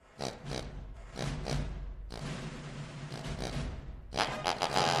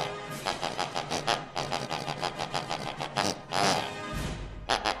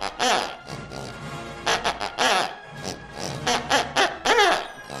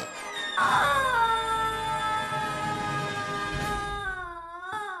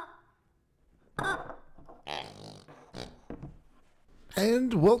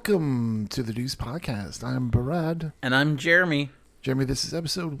And welcome to the Deuce Podcast. I'm Barad. And I'm Jeremy. Jeremy, this is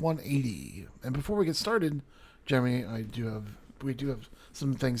episode 180. And before we get started, Jeremy, we do have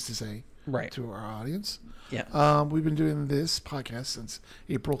some things to say to our audience. Yeah. We've been doing this podcast since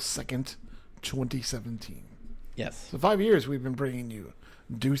April 2nd, 2017. Yes. So 5 years we've been bringing you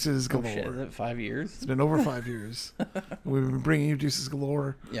Deuces Galore. Oh shit, is it 5 years? It's been over 5 years. We've been bringing you Deuces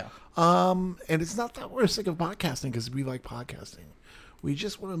Galore. Yeah. And it's not that we're sick of podcasting because we like podcasting. We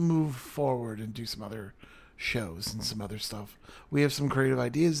just want to move forward and do some other shows and some other stuff. We have some creative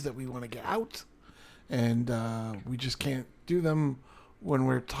ideas that we want to get out, and we just can't do them when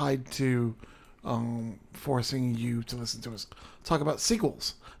we're tied to forcing you to listen to us talk about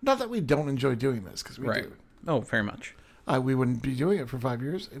sequels. Not that we don't enjoy doing this, because we do. Oh, very much. We wouldn't be doing it for 5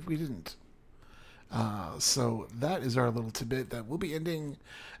 years if we didn't. So that is our little tidbit that will be ending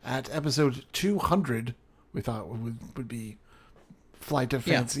at episode 200. We thought would be Flight of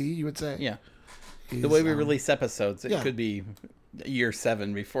Fancy, you would say. Yeah. Is, the way we release episodes, it yeah. could be year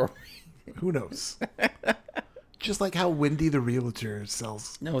 7 before we... Who knows? Just like how Wendy the Realtor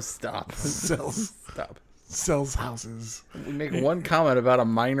sells No, stop. Stop. sells houses. We make one comment about a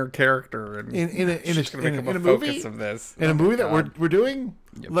minor character and In a she's going to become a movie? focus of this. In a movie that we're doing,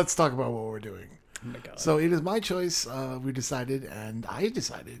 Yep. let's talk about what we're doing. Oh my God. So it is my choice. We decided, and I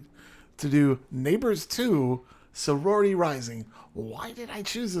decided, to do Neighbors 2, Sorority Rising. Why did I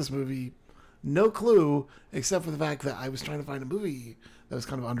choose this movie? No clue, except for the fact that I was trying to find a movie that was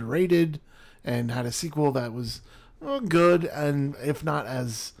kind of underrated and had a sequel that was good, and if not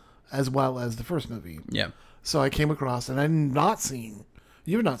as well as the first movie. Yeah. So I came across, and you've not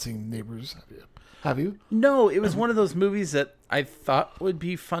seen Neighbors, have you? No, it was one of those movies that I thought would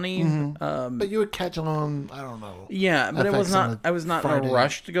be funny. But you would catch on, I don't know. Yeah, but I was not in Friday. a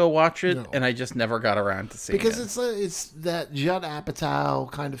rush to go watch it, No. and I just never got around to seeing it. Because it's that Judd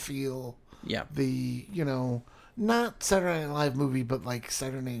Apatow kind of feel. Yeah. The, not Saturday Night Live movie, but like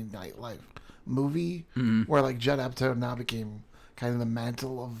Saturday Night Live movie, where like Judd Apatow now became kind of the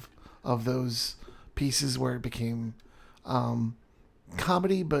mantle of those pieces where it became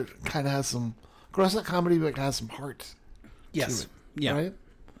comedy, but kind of has some gross out comedy, but has some heart. Yes. To it, Yeah. Right.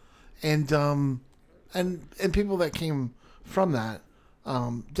 And people that came from that,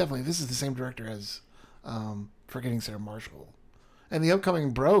 definitely. This is the same director as Forgetting Sarah Marshall, and the upcoming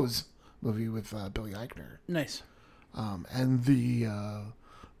Bros movie with Billy Eichner. Nice. And the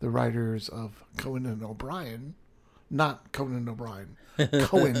writers of Cohen and O'Brien, not Conan and O'Brien,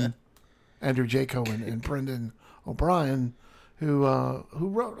 Cohen, Andrew J. Cohen and Brendan O'Brien, who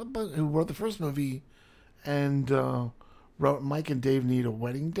wrote the first movie, and wrote Mike and Dave Need a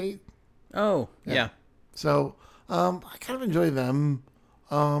Wedding Date. Oh, yeah. So I kind of enjoy them,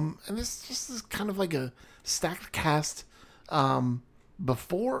 and this just is kind of like a stacked cast.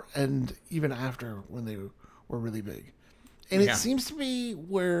 Before and even after when they were really big. And it seems to be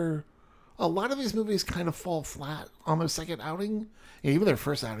where a lot of these movies kind of fall flat on their second outing. And even their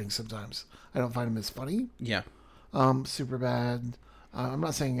first outing sometimes. I don't find them as funny. Yeah. Superbad. I'm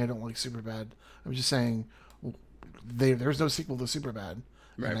not saying I don't like Superbad. I'm just saying there's no sequel to Superbad.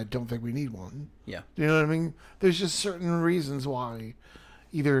 Right. And I don't think we need one. Yeah. Do you know what I mean? There's just certain reasons why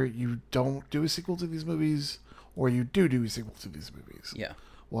either you don't do a sequel to these movies or you do a sequel to these movies. Yeah.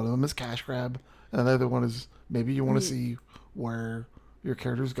 One of them is cash grab, and the other one is maybe you want to see where your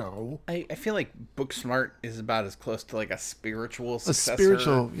characters go. I feel like Booksmart is about as close to like a spiritual successor To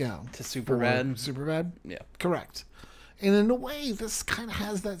Superbad. Superbad? Yeah. Correct. And in a way, this kind of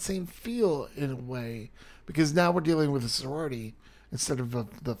has that same feel in a way, because now we're dealing with a sorority instead of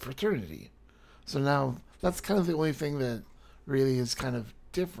the fraternity. So now that's kind of the only thing that really is kind of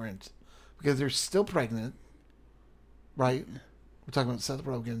different, because they're still pregnant. Right, we're talking about Seth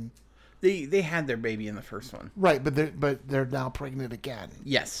Rogen. They had their baby in the first one. Right, but they're now pregnant again.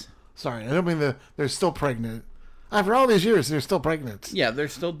 Yes. Sorry, I don't mean they're still pregnant. After all these years, they're still pregnant. Yeah, they're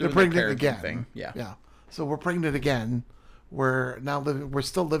still doing they're the pregnant parenting again. thing. Yeah. Yeah. So we're pregnant again. We're now we're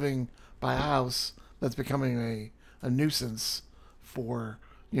still living by a house that's becoming a nuisance for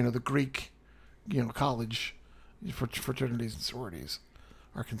the Greek college for fraternities and sororities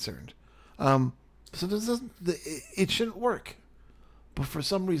are concerned. So it shouldn't work, but for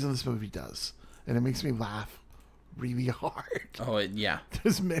some reason this movie does, and it makes me laugh really hard. Oh, yeah.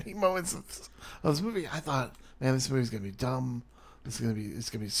 There's many moments of this movie I thought, man, this movie's gonna be dumb. It's gonna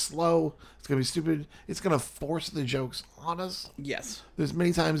be slow. It's gonna be stupid. It's gonna force the jokes on us. Yes. There's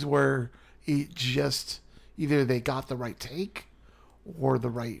many times where it just either they got the right take, or the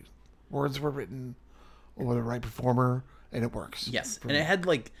right words were written, or the right performer, and it works. Yes, and it had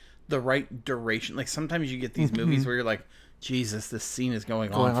like the right duration. Like sometimes you get these movies where you're like, Jesus, this scene is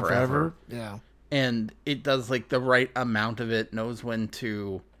going on forever. Yeah. And it does like the right amount of it, knows when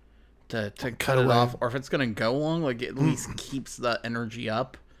to cut it away. off, or if it's gonna go long, like it at least keeps the energy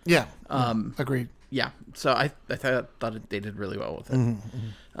up. Yeah. Agreed. Yeah, so I thought they did really well with it.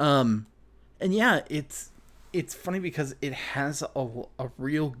 And yeah, it's funny because it has a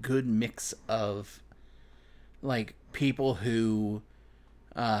real good mix of like people who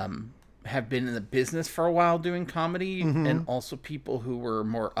have been in the business for a while doing comedy, and also people who were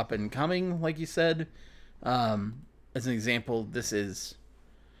more up and coming, like you said. As an example, this was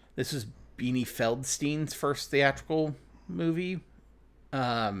Beanie Feldstein's first theatrical movie.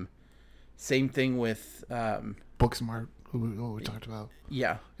 Same thing with Booksmart, who we talked about.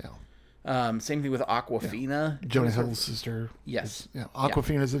 yeah. Yeah. Same thing with Aquafina. Jonah Hill's sister. Yes. Yeah.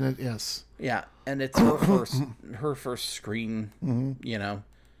 Aquafina's in it. Yes. Yeah, and it's her first screen,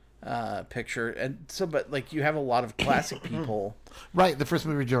 picture, and so, but like you have a lot of classic people. Right. The first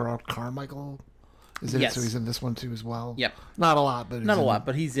movie, Gerald Carmichael is in Yes. it, so he's in this one too as well. Yep. Not a lot, but Not a lot,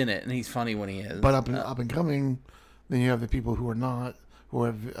 but he's in it, and he's funny when he is. But up and coming, then you have the people who are not, who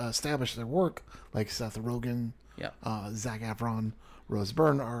have established their work, like Seth Rogen, yeah, Zac Efron, Rose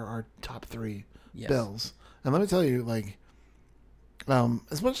Byrne are our top three Yes. bills. And let me tell you, like,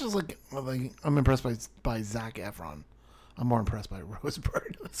 as much as like I'm impressed by Zac Efron, I'm more impressed by Rose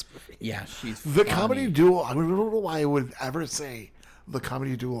Byrne in this movie. yeah, she's The funny. comedy duo. I don't know why I would ever say the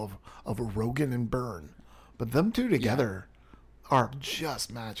comedy duo of Rogan and Byrne, but them two together are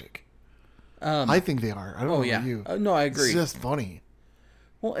just magic. I think they are. I don't know about you. No, I agree. It's just funny.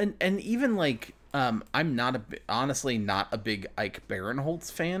 Well, and even like I'm honestly not a big Ike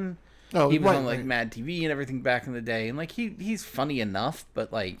Barinholtz fan. Oh, he was right, on like right. Mad TV and everything back in the day, and like he's funny enough,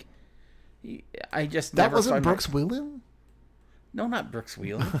 but like I just That never wasn't find Brooks Wheelan? No, not Brooks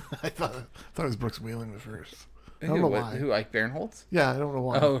Wheelan. I thought it was Brooks Wheelan at first. I don't know why. Who, Ike Barinholtz? Yeah, I don't know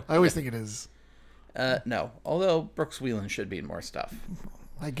why. Oh, I always think it is. No, although Brooks Wheelan should be in more stuff.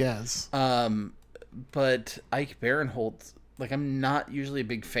 I guess. But Ike Barinholtz, like I'm not usually a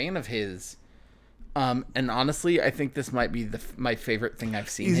big fan of his. And honestly, I think this might be my favorite thing I've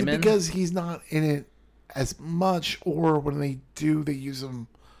seen Is him it in. because he's not in it as much, or when they do, they use him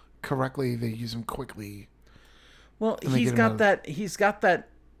correctly, they use him quickly? Well, they he's get him got out that. He's got that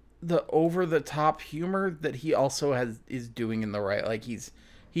the over the top humor that he also is doing in the right. Like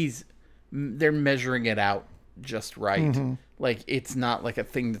they're measuring it out just right. Like it's not like a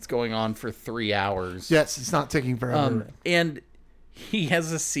thing that's going on for 3 hours. Yes, it's not taking forever. And he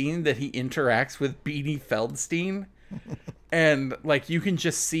has a scene that he interacts with Beanie Feldstein, and like you can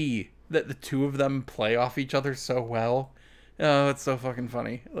just see that the two of them play off each other so well. Oh, it's so fucking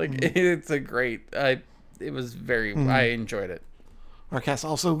funny. Like it's a great. It was very. I enjoyed it. Our cast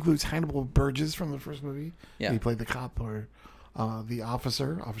also includes Hannibal Burgess from the first movie. Yeah. He played the cop, or the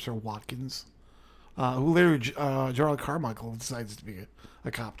Officer Watkins, who later Gerald Carmichael decides to be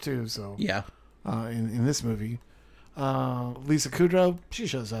a cop too. So Yeah. in this movie, Lisa Kudrow, she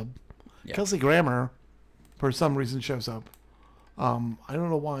shows up. Yeah. Kelsey Grammer, for some reason, shows up. I don't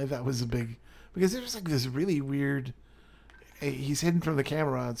know why that was a big, because it was like this really weird. He's hidden from the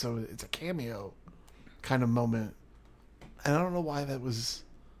camera, and so it's a cameo kind of moment. And I don't know why that was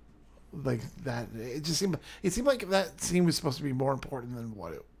like that. It seemed like that scene was supposed to be more important than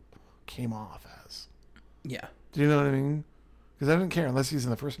what it came off as. Yeah. Do you know what I mean? Because I didn't care unless he's in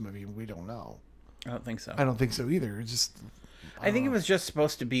the first movie. We don't know. I don't think so. I don't think so either. It's just. I think it was just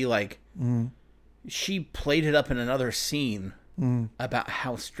supposed to be like she played it up in another scene about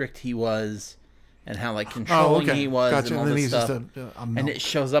how strict he was and how like controlling he was Gotcha. and all then this he's stuff. just a And milk. it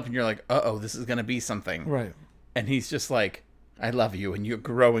shows up and you're like, uh-oh, this is gonna be something. Right. And he's just like, I love you, and you're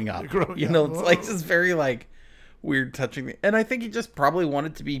growing up. growing you know, up. it's like just very like weird touching. And I think he just probably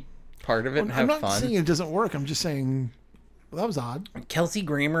wanted to be part of it and I'm have not fun. saying it doesn't work. I'm just saying, well, that was odd. Kelsey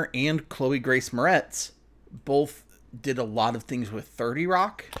Grammer and Chloe Grace Moretz both did a lot of things with 30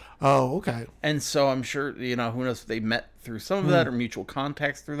 Rock. Oh, okay. And so I'm sure, who knows if they met through some of that or mutual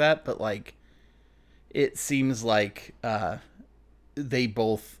contacts through that, but like it seems like they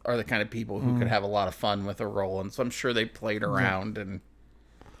both are the kind of people who could have a lot of fun with a role, and so I'm sure they played around and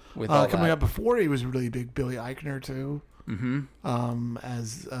with all Coming that. up before, he was really big. Billy Eichner too.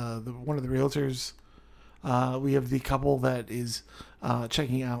 As one of the realtors. We have the couple that is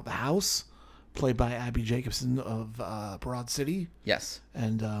checking out the house, played by Abby Jacobson of Broad City, Yes.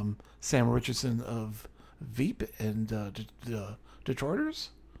 and Sam Richardson of Veep and Detroiters.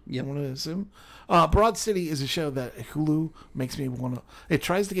 Yep. I want to assume. Broad City is a show that Hulu makes me want to. It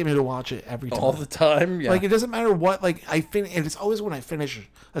tries to get me to watch it every time. All the time. Yeah. Like, it doesn't matter what. Like, and it's always when I finish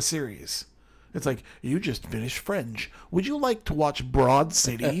a series. It's like, you just finished Fringe. Would you like to watch Broad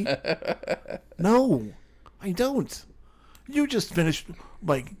City? No, I don't. You just finished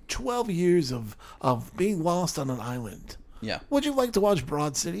like 12 years of being lost on an island. Yeah. Would you like to watch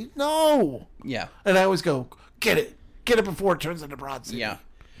Broad City? No. Yeah. And I always go, get it before it turns into Broad City. Yeah.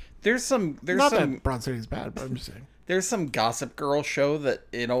 There's Not some that Broad City is bad, but I'm just saying. there's some Gossip Girl show that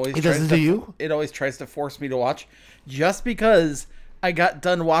it always tries to force me to watch, just because I got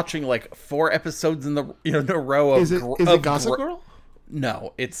done watching like 4 episodes in a row of. Is it Gossip Girl?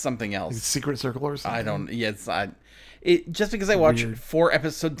 No, it's something else. Secret Circle or something? I don't. Yes, it just because I watched 4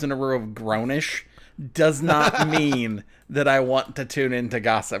 episodes in a row of Grownish does not mean that I want to tune into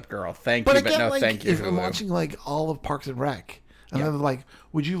Gossip Girl. Thank you, but no, like, thank you. If I'm watching like all of Parks and Rec, and then they're like,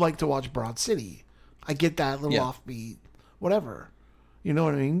 "Would you like to watch Broad City?" I get that little offbeat, whatever. You know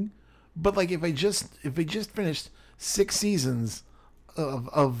what I mean? But like, if I just finished 6 seasons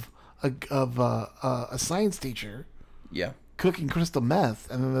of a science teacher, Yeah. cooking crystal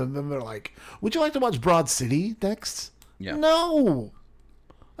meth, and then they're like, "Would you like to watch Broad City next?" Yeah. No,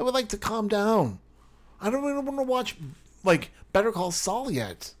 I would like to calm down. I don't even want to watch like Better Call Saul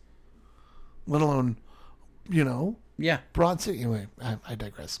yet, let alone, Yeah. Broad City. Anyway, I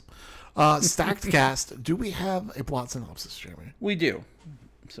digress. Stacked cast. Do we have a plot synopsis, Jeremy? We do.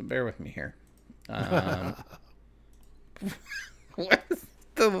 So bear with me here. What's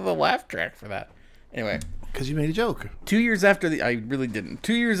the laugh track for that? Anyway. Because you made a joke. 2 years after I really didn't.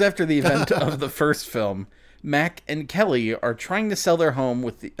 2 years after the event of the first film, Mac and Kelly are trying to sell their home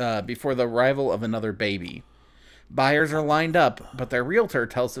before the arrival of another baby. Buyers are lined up, but their realtor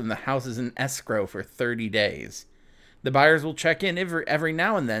tells them the house is in escrow for 30 days. The buyers will check in every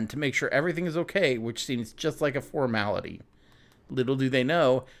now and then to make sure everything is okay, which seems just like a formality. Little do they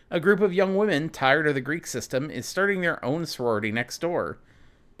know, a group of young women tired of the Greek system is starting their own sorority next door.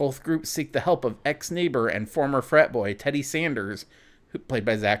 Both groups seek the help of ex-neighbor and former frat boy Teddy Sanders, played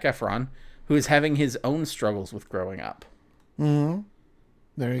by Zac Efron, who is having his own struggles with growing up. Mm-hmm.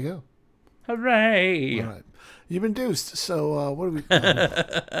 There you go. Hooray! All right. You've been deuced. So what do we...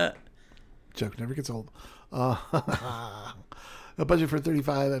 joke never gets old. A budget for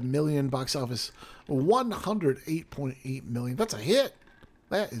 $35 million, box office $108.8 million. That's a hit.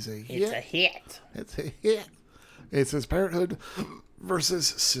 That is a hit. It's a hit. It's a hit. It says Parenthood versus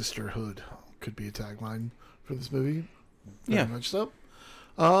Sisterhood. Could be a tagline for this movie. Very much so.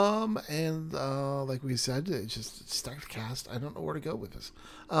 And like we said, it's just stacked cast. I don't know where to go with this.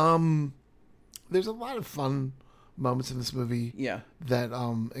 There's a lot of fun moments in this movie. Yeah. That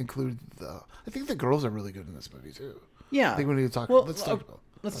include I think the girls are really good in this movie too. Yeah. I think we need to talk. Let's talk about.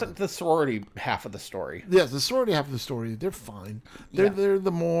 Let's talk the sorority half of the story. Yeah, the sorority half of the story. They're fine. They're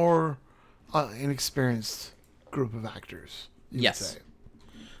the more inexperienced group of actors. You would say.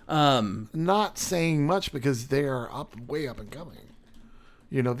 Not saying much because they are way up and coming.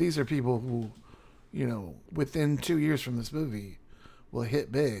 These are people who, within 2 years from this movie, will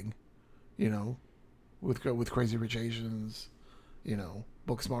hit big. With Crazy Rich Asians,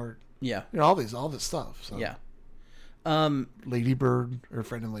 Booksmart. Yeah. All this stuff. So. Yeah. Lady Bird or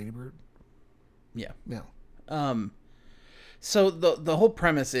Fred and Lady Bird. Yeah. Yeah. So the whole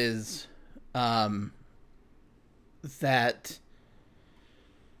premise is, that.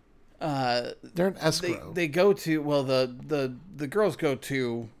 They're in escrow. They go to the girls go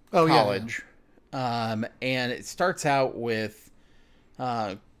to college, and it starts out with,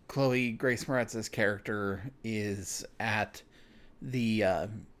 Chloe Grace Moretz's character is at the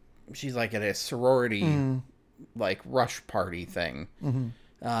she's like at a sorority like rush party thing,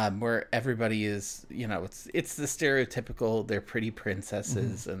 where everybody is it's the stereotypical they're pretty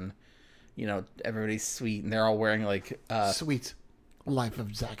princesses and everybody's sweet and they're all wearing like sweet life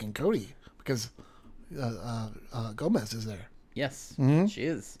of Zach and Cody because Gomez is there. Yes, she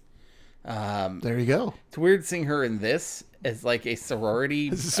is. There you go. It's weird seeing her in this as like a sorority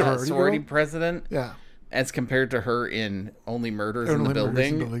president. Yeah. As compared to her in Only Murders in the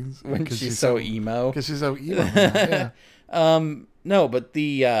Building when she's so emo. Because she's so emo. Yeah. No, but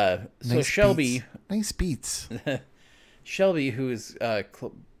the so Shelby, nice beats. Shelby, who is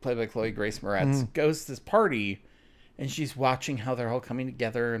played by Chloe Grace Moretz, goes to this party, and she's watching how they're all coming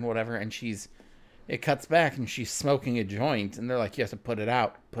together and whatever, and it cuts back and she's smoking a joint, and they're like, you have to put it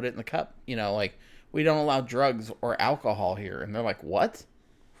out, put it in the cup, like we don't allow drugs or alcohol here, and they're like, what?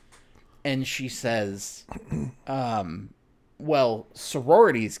 And she says, well,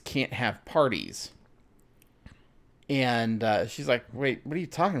 sororities can't have parties. And she's like, wait, what are you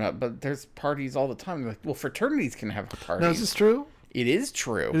talking about? But there's parties all the time. They're like, well, fraternities can have parties. Now, is this true? It is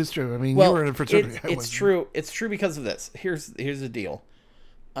true. It is true. I mean, you Well, were in a fraternity. it's true. It's true because of this. Here's the deal.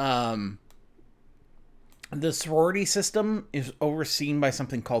 The sorority system is overseen by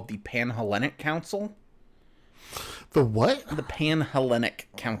something called the Panhellenic Council. The what? The Panhellenic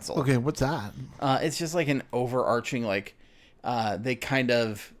Council. Okay, what's that? It's just like an overarching, like, they kind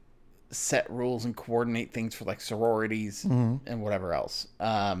of set rules and coordinate things for like sororities and whatever else.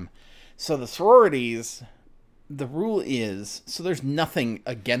 So the sororities, the rule is, so there's nothing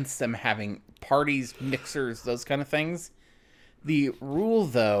against them having parties, mixers, those kind of things. The rule,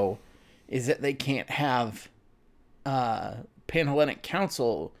 though, is that they can't have Panhellenic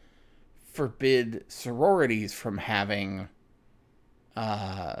Council forbid sororities from having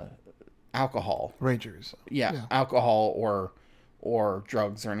alcohol. Rangers. Yeah, alcohol or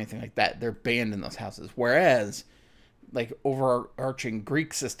drugs or anything like that. They're banned in those houses. Whereas, like, overarching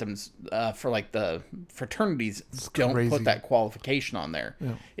Greek systems for, like, the fraternities don't put that qualification on there.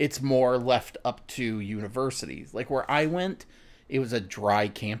 Yeah. It's more left up to universities. Like, where I went, it was a dry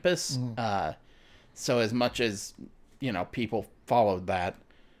campus. So as much as, people followed that,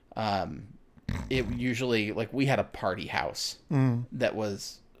 it usually, like, we had a party house that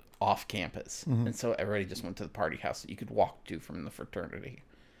was off campus. And so everybody just went to the party house that you could walk to from the fraternity.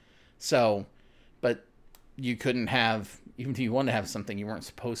 So, but you couldn't have, even if you wanted to have something, you weren't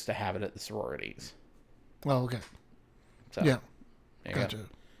supposed to have it at the sororities. Well, okay. So, yeah. Gotcha. Go.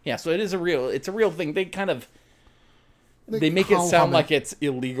 Yeah, so it's a real thing. They kind of, they make it sound like it's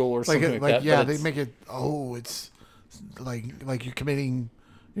illegal or something like that. Yeah, they make it, it's like you're committing,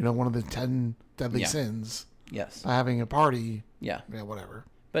 one of the 10 deadly sins. Yes. By having a party. Yeah. Yeah, whatever.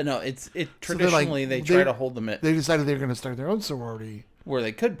 But no, traditionally they try to hold them at. They decided they were going to start their own sorority. Where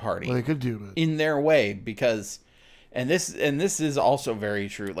they could party. Where they could do it. In their way, because, and this is also very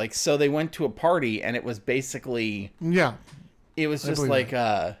true. Like, so they went to a party and it was basically. Yeah. It was just like,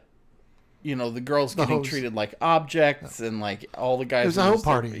 the girls getting treated like objects and like all the guys. It was a hoe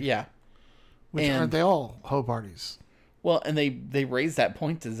party. Yeah. Which aren't they all hoe parties? Well, and they raised that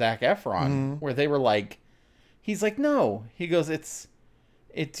point to Zac Efron where they were like, he's like, no. He goes, it's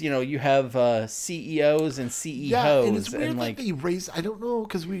you have CEOs and CEOs. Yeah, and it's weird and like that they raised. I don't know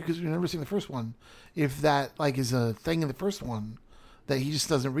because we've never seen the first one. If that like is a thing in the first one that he just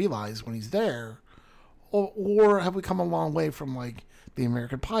doesn't realize when he's there, or have we come a long way from like the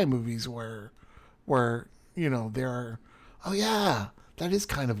American Pie movies where there are, oh yeah, that is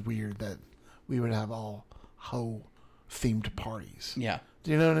kind of weird that we would have all hoe themed parties. Yeah.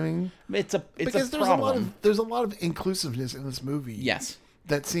 Do you know what I mean? It's because a problem. there's a lot of inclusiveness in this movie. Yes.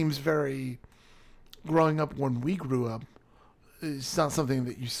 That seems very, growing up when we grew up, it's not something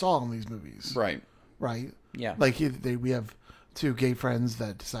that you saw in these movies. Right. Right? Yeah. Like we have two gay friends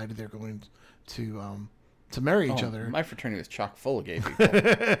that decided they're going to marry each other. My fraternity was chock full of gay people.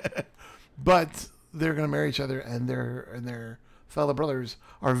 But they're going to marry each other, and their fellow brothers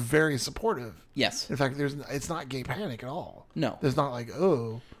are very supportive. Yes. In fact, it's not gay panic at all. No. There's not like,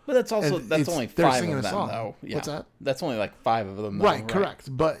 oh. But that's only 5 of them, though. Yeah. What's that? That's only like 5 of them, though. Right,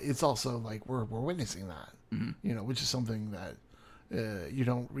 correct. But it's also like we're witnessing that, which is something that you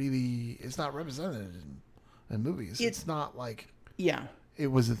don't really. It's not represented in movies. It's not like it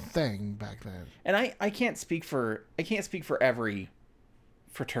was a thing back then. And I can't speak for every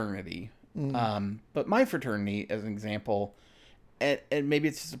fraternity, but my fraternity, as an example. And maybe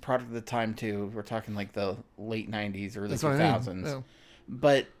it's just a product of the time too. We're talking like the late 90s, early 2000s. I mean. Yeah.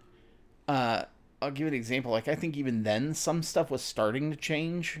 But I'll give an example. Like I think even then some stuff was starting to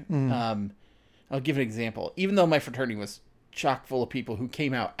change. I'll give an example. Even though my fraternity was chock full of people who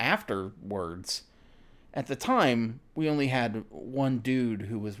came out afterwards, at the time we only had one dude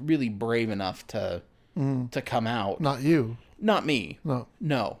who was really brave enough to come out. Not you. Not me.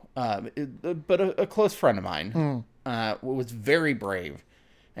 No. But a close friend of mine. Was very brave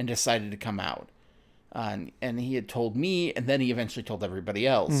and decided to come out. And he had told me, and then he eventually told everybody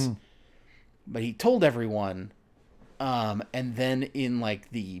else. But he told everyone, and then in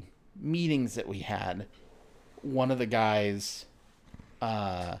like the meetings that we had, one of the guys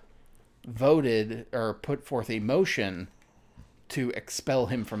voted or put forth a motion to expel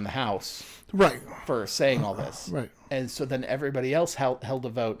him from the house. Right. For saying all this. Right. And so then everybody else held a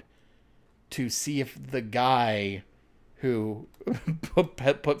vote to see if the guy who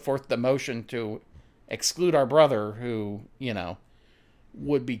put forth the motion to exclude our brother, who,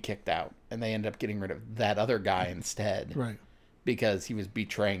 would be kicked out. And they ended up getting rid of that other guy instead. Right. Because he was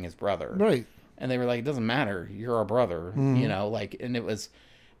betraying his brother. Right. And they were like, it doesn't matter. You're our brother. And it was,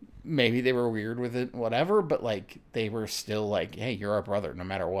 maybe they were weird with it, whatever, but like they were still like, hey, you're our brother no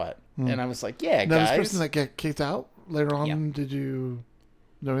matter what. And I was like, yeah, Now, this guys. person that get kicked out later on, Yeah. did you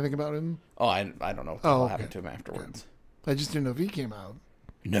know anything about him? Oh, I don't know what the hell happened to him afterwards. I just didn't know if he came out.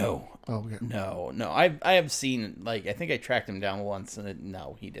 No. Oh, okay. No. I have seen, like, I think I tracked him down once, and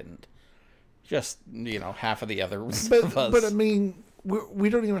no, he didn't. Just, half of the others of us. But I mean, we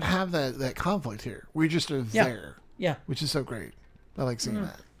don't even have that conflict here. We just are there. Yeah. Which is so great. I like seeing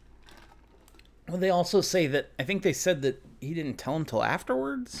that. Well, they also say that, I think they said that he didn't tell him till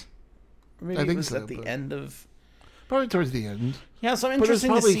afterwards. Or maybe I think it was so, at the but- end of... Probably towards the end. Yeah, so I'm But it was interested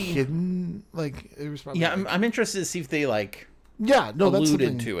to probably see... hidden. Like, it was probably... Yeah, like, I'm interested to see if they, like, yeah, no, that's alluded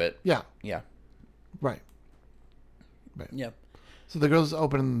something. to it. Yeah, Yeah. right. Yep. So the girls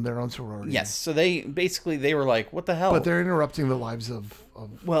open their own sorority. Yes, so they were like, what the hell? But they're interrupting the lives of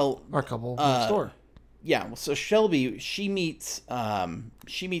well, our couple next door. yeah, well, so Shelby, she meets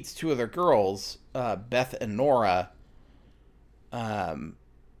two other girls, Beth and Nora,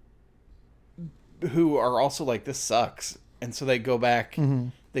 who are also like, this sucks. And so they go back,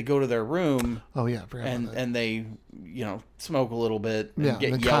 they go to their room, Oh, yeah, I forgot about that. and they, smoke a little bit and Yeah,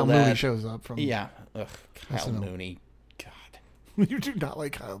 get and then Kyle yelled Mooney at. shows up from... Yeah. Ugh, Kyle SNL. Mooney. God. You do not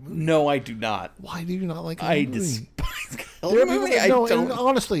like Kyle Mooney. No, I do not. Why do you not like Kyle I Mooney? despise Kyle There are people Mooney. that, I no, don't. and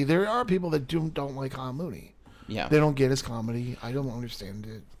honestly, there are people that don't like Kyle Mooney. Yeah. They don't get his comedy. I don't understand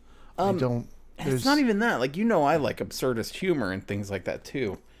it. I don't... It's not even that. Like, I like absurdist humor and things like that,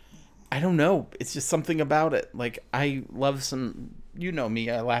 too. I don't know. It's just something about it. Like, I love some... You know me.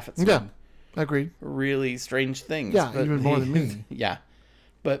 I laugh at some Yeah, agreed. really strange things. Yeah, but even more than me. Yeah.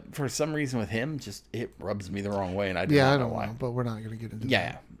 But for some reason with him, just it rubs me the wrong way, and I Yeah, I don't don't know why. know, but we're not going to get into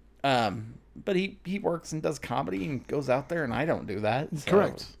Yeah. But he works and does comedy and goes out there, and I don't do that. So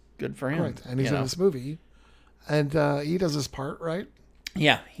Correct. Good for him. Correct. And he's in this movie. And he does his part, right?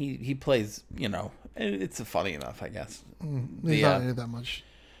 Yeah, he plays, it's funny enough, I guess. He's not in it that much.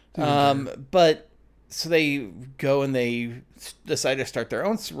 But so they go and they decide to start their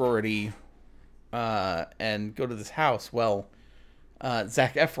own sorority and go to this house. Well,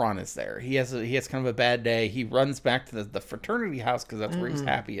 Zac Efron is there. He has kind of a bad day. He runs back to the fraternity house because that's where he's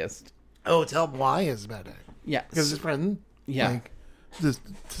happiest. Oh, tell him why his bad day. Yeah, Because his friend, Yeah. like, just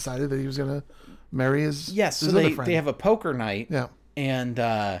decided that he was going to marry his, yes. his So other they friend. have a poker night. Yeah, And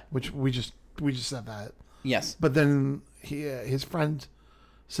which we just said that. yes, But then his friend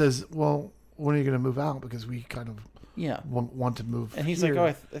says, well, when are you going to move out? Because we kind of yeah. want to move And he's here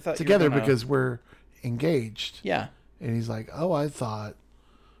like, oh, I thought you were together gonna... because we're engaged. yeah, And he's like, oh, I thought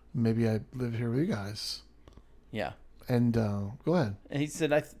maybe I'd live here with you guys. yeah. And go ahead. And he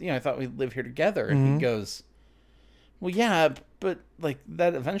said, I thought we'd live here together. And he goes, well, yeah, but like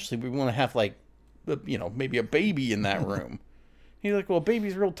that eventually we want to have like, maybe a baby in that room. He's like, well, a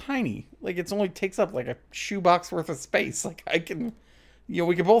baby's real tiny. Like it's only takes up like a shoebox worth of space. Like I can,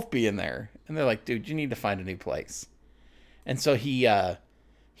 we could both be in there. And they're like, dude, you need to find a new place. And so he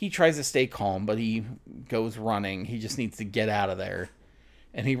tries to stay calm, but he goes running. He just needs to get out of there.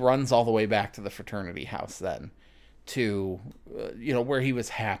 And he runs all the way back to the fraternity house then to, where he was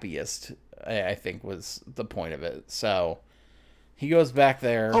happiest, I think was the point of it. So he goes back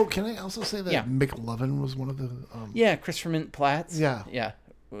there. Oh, can I also say that Yeah. McLovin was one of the... Yeah, Christopher Mintz-Plasse. Yeah. Yeah.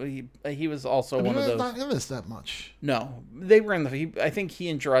 He was also I mean, one of those. not in this that much. No, they were in I think he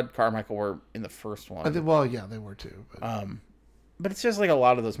and Gerard Carmichael were in the first one. I think, well, yeah, they were too. But, But it's just like a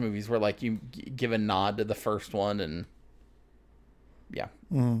lot of those movies where like you give a nod to the first one and yeah.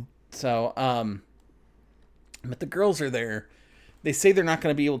 So, but the girls are there. They say they're not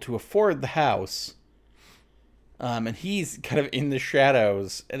going to be able to afford the house. And he's kind of in the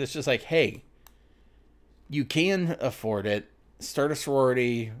shadows and it's just like, hey, you can afford it. Start a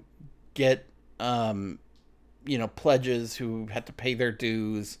sorority, get, pledges who had to pay their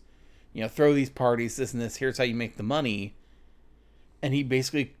dues, throw these parties, this and this. Here's how you make the money. And he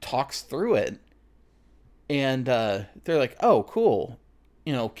basically talks through it. And they're like, oh, cool.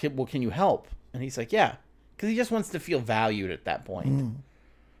 Can you help? And he's like, yeah. Because he just wants to feel valued at that point.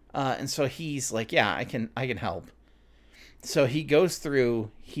 And so he's like, yeah, I can help. So he goes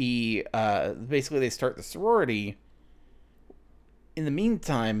through, basically they start the sorority. In the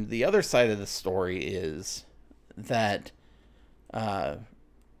meantime, the other side of the story is that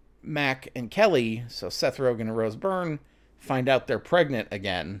Mac and Kelly, so Seth Rogen and Rose Byrne, find out they're pregnant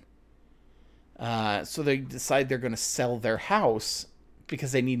again. So they decide they're going to sell their house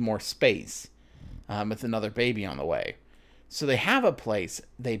because they need more space with another baby on the way. So they have a place,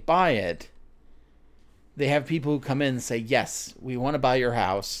 they buy it. They have people who come in and say, yes, we want to buy your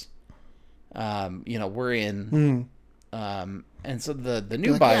house. We're in. And so the You're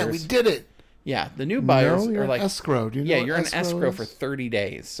new like, yeah, buyers, we did it. the new buyers No, you're are like, escrow. Do you know yeah, what you're in escrow for is? 30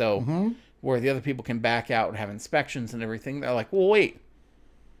 days. So where the other people can back out and have inspections and everything, they're like, well, wait.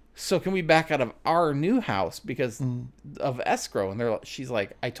 So can we back out of our new house because of escrow? And she's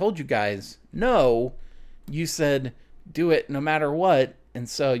like, I told you guys, no. You said do it no matter what, and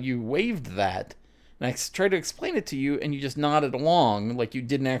so you waived that. And I tried to explain it to you, and you just nodded along like you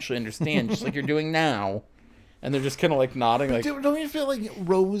didn't actually understand, just like you're doing now. And they're just kind of like nodding, But like, don't you feel like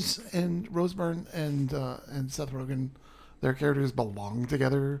Rose Byrne and Seth Rogen, their characters belong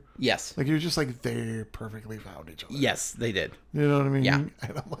together? yes, Like you're just like they perfectly found each other. yes, they did. You know what I mean? Yeah.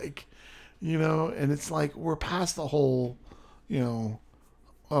 And I'm like, and it's like we're past the whole,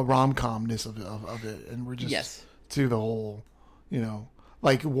 rom-comness of it, and we're just Yes. to the whole,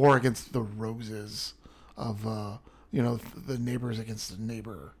 like war against the roses of, the neighbors against the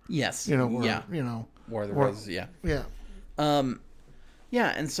neighbor. Yes. Where, Yeah. War of the Roses. Yeah. Yeah.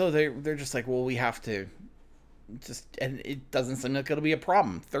 Yeah, and so they're just like, well, we have to just, and it doesn't seem like it'll be a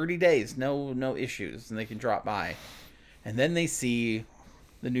problem. 30 days, no issues, and they can drop by. And then they see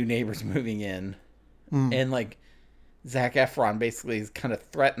the new neighbors moving in, and like Zac Efron basically kind of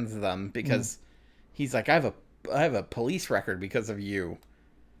threatens them because he's like, I have a police record because of you,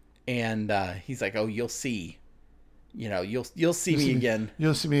 and he's like, oh, you'll see, you'll see me again.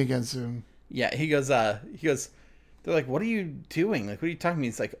 You'll see me again soon. Yeah, he goes. They're like, what are you doing? Like, what are you talking to me?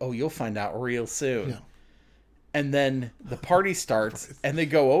 He's like, oh, you'll find out real soon. Yeah. And then the party starts, and they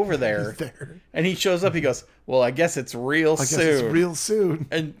go over there, and he shows up. He goes, well, I guess it's real soon. I guess it's real soon.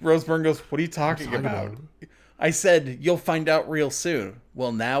 And Rose Byrne goes, what are you talking about? I said, you'll find out real soon.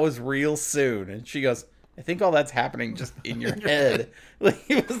 Well, now is real soon. And she goes, I think all that's happening just in your head. Like,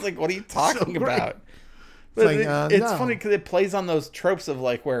 he was like, what are you talking about? But it's funny because it plays on those tropes of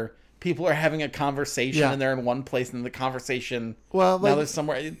like where people are having a conversation and they're in one place and the conversation now they're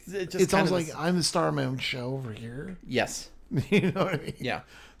somewhere. It's almost like I'm the star of my own show over here. Yes. You know what I mean? Yeah.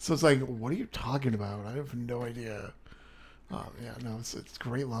 So it's like, what are you talking about? I have no idea. It's a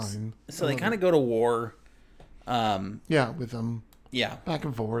great line. So they kind of go to war. With them. Yeah. Back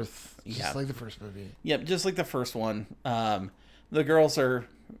and forth. Just like the first movie. Yep, just like the first one. The girls are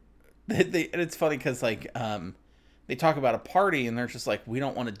and it's funny because like they talk about a party and they're just like, we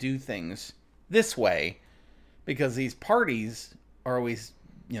don't want to do things this way because these parties are always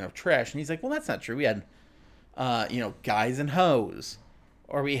trash. And he's like, well, that's not true. We had guys and hoes,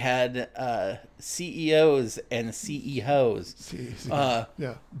 or we had CEOs and CEOs.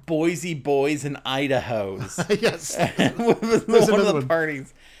 Boise boys and Idahos. Yes. was one of the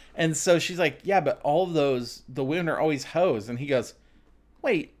parties. And so she's like, yeah, but all of those, the women are always hoes. And he goes,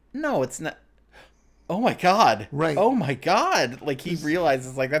 wait, no, it's not. Oh my God. Right. Oh my God. Like he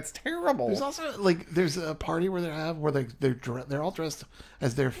realizes like, that's terrible. There's also like, there's a party where they're all dressed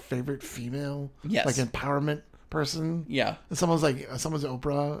as their favorite female. Yes. Like empowerment person. Yeah. And someone's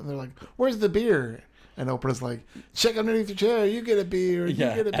Oprah and they're like, where's the beer? And Oprah's like, check underneath your chair. You get a beer. You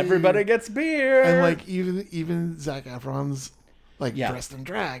get a beer. Everybody gets beer. And like, even Zac Efron's like dressed in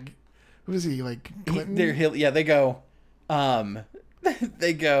drag. Who is he? Like Clinton? They go,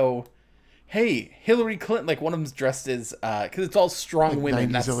 they go, hey, Hillary Clinton. Like one of them's dressed as, because it's all strong like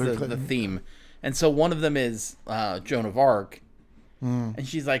women. That's the theme. And so one of them is Joan of Arc. And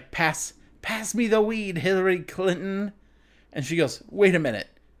she's like, pass me the weed, Hillary Clinton. And she goes, wait a minute.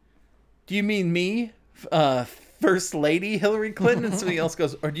 Do you mean me? First Lady Hillary Clinton? And somebody else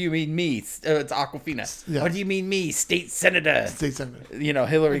goes, or do you mean me? It's Aquafina. Yeah. Or do you mean me? State Senator.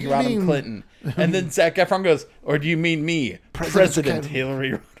 Hillary Rodham Clinton. And then Zac Efron goes, or do you mean me? President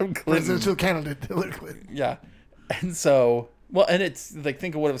Hillary Rodham Clinton. Presidential candidate Hillary Clinton. Yeah. And so, well, and it's like,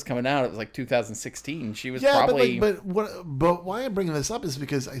 think of what was coming out. It was like 2016. She was probably. But why I'm bringing this up is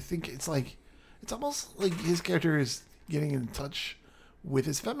because I think it's almost like his character is getting in touch with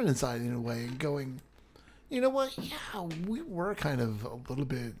his feminine side in a way and going, you know what? Yeah, we were kind of a little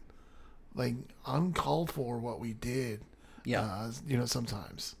bit like uncalled for what we did. Yeah.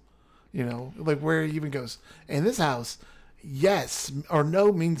 Sometimes, like where he even goes in this house, yes or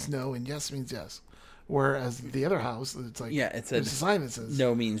no means no and yes means yes. Whereas the other house, it's like, it's a sign that says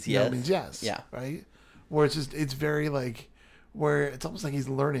no means yes. No means yes. Yeah. Right. Where it's very like, where it's almost like he's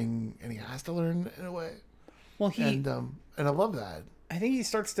learning and he has to learn in a way. Well, and I love that. I think he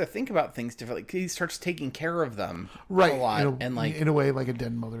starts to think about things differently. He starts taking care of them a lot, and like in a way, like a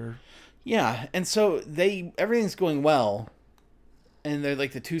dead mother. Yeah, and so everything's going well, and they're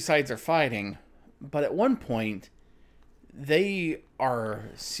like the two sides are fighting, but at one point, they are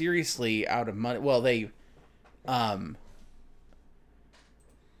seriously out of money. Well, they're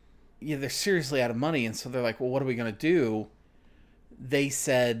seriously out of money, and so they're like, well, what are we gonna do? they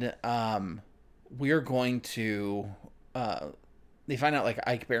said, we're going to, they find out like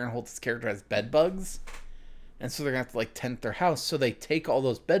Ike Barinholtz's character has bed bugs. And so they're going to have to like tent their house. So they take all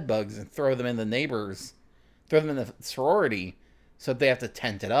those bed bugs and throw them in the neighbors, throw them in the sorority. So they have to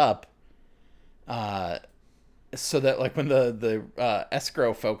tent it up. So that like when the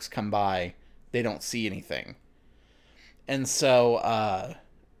escrow folks come by, they don't see anything. And so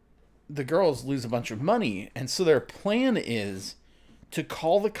the girls lose a bunch of money. And so their plan is to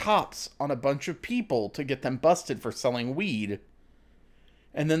call the cops on a bunch of people to get them busted for selling weed.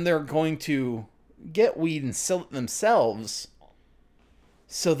 And then they're going to get weed and sell it themselves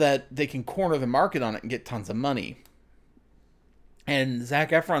so that they can corner the market on it and get tons of money. And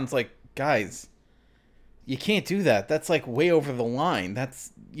Zac Efron's like, guys, you can't do that. That's like way over the line.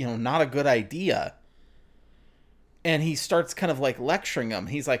 That's, not a good idea. And he starts kind of like lecturing them.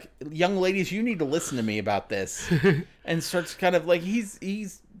 He's like, young ladies, you need to listen to me about this. And starts kind of like,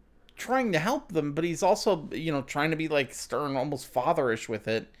 he's trying to help them, but he's also, trying to be like stern, almost fatherish with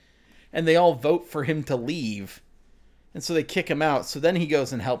it. And they all vote for him to leave. And so they kick him out. So then he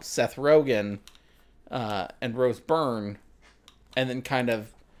goes and helps Seth Rogen and Rose Byrne. And then kind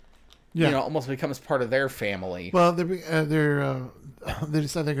of, almost becomes part of their family. Well, they decide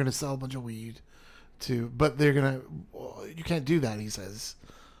they're going to sell a bunch of weed but they're going to, you can't do that, he says,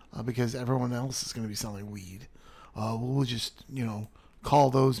 because everyone else is going to be selling weed. We'll just, call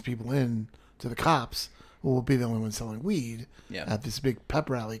those people in to the cops. We'll be the only ones selling weed at this big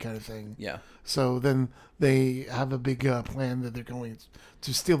pep rally kind of thing. Yeah. So then they have a big plan that they're going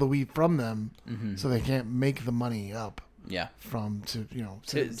to steal the weed from them, so they can't make the money up. Yeah. So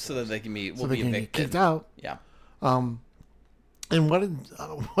that they can be, so they can get kicked out. Yeah. And what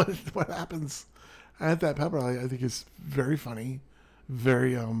happens at that pep rally, I think, is very funny,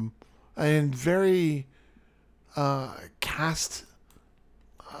 very and very cast.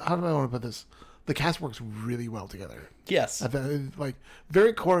 How do I want to put this? The cast works really well together. Yes. Like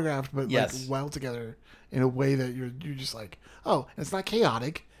very choreographed, but yes. like well together in a way that you're just like, oh, it's not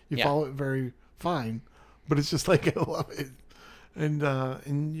chaotic. You follow it very fine, but it's just like, I love it. And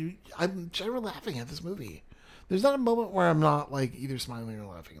I'm generally laughing at this movie. There's not a moment where I'm not like either smiling or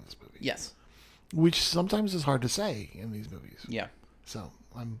laughing at this movie. Yes. Which sometimes is hard to say in these movies. Yeah. So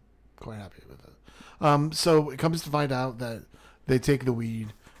I'm quite happy with it. So it comes to find out that they take the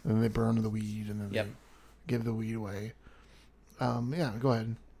weed and then they burn the weed and then they give the weed away. Yeah, go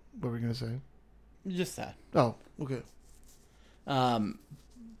ahead. What were you going to say? Just that. Oh, okay.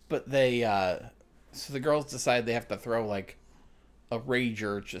 But they, so the girls decide they have to throw like a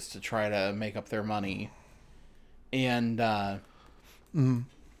rager just to try to make up their money. And,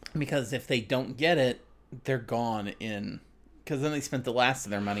 because if they don't get it, they're gone because then they spent the last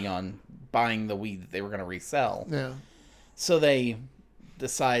of their money on buying the weed that they were going to resell. Yeah. So they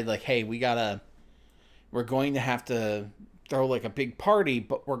decide like, hey, we're going to have to throw like a big party,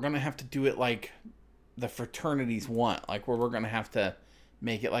 but we're going to have to do it like the fraternities want, like where we're going to have to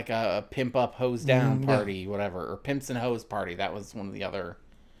make it like a pimp up, hose down party, whatever, or pimps and hose party. That was one of the other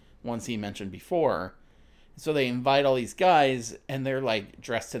ones he mentioned before. So they invite all these guys, and they're like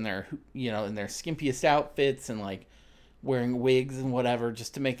dressed in their, in their skimpiest outfits and like wearing wigs and whatever,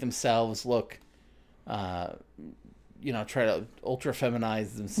 just to make themselves look, try to ultra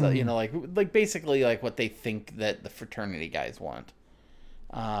feminize themselves, like basically like what they think that the fraternity guys want.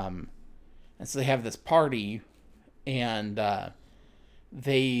 And so they have this party, and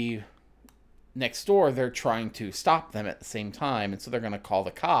next door, they're trying to stop them at the same time, and so they're going to call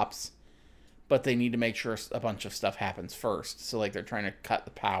the cops. But they need to make sure a bunch of stuff happens first. So, like, they're trying to cut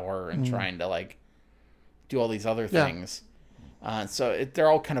the power and trying to, like, do all these other things. So they're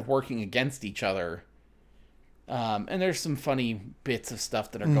all kind of working against each other. And there's some funny bits of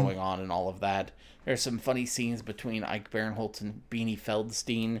stuff that are going on and all of that. There's some funny scenes between Ike Barinholtz and Beanie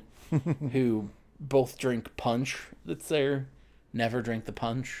Feldstein, who both drink punch that's there. Never drink the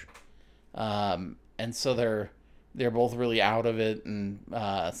punch. And so they're both really out of it, and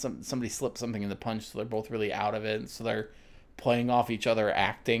somebody slipped something in the punch, so they're both really out of it. So they're playing off each other,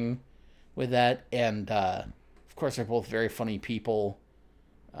 acting with that, and of course they're both very funny people.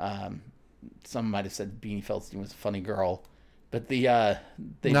 Some might have said Beanie Feldstein was a funny girl, but they not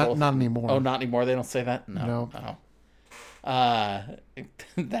anymore. Oh, not anymore. They don't say that. No.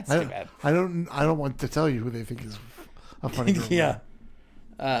 That's too bad. I don't want to tell you who they think is a funny girl. Yeah.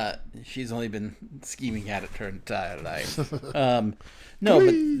 She's only been scheming at it her entire life. But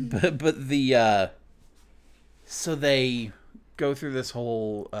the so they go through this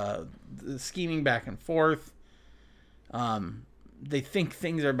whole scheming back and forth. They think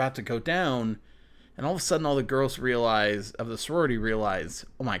things are about to go down, And all of a sudden, all the girls of the sorority realize,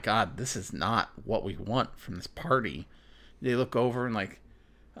 oh my God, this is not what we want from this party. They look over and like,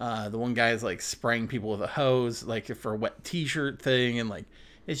 the one guy is like spraying people with a hose, like for a wet t-shirt thing. And like,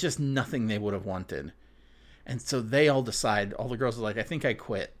 it's just nothing they would have wanted. And so they all decide, all the girls are like, I think I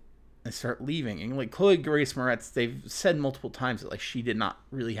quit. And start leaving. And like Chloe Grace Moretz, they've said multiple times that like she did not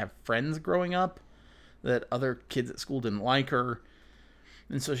really have friends growing up, that other kids at school didn't like her.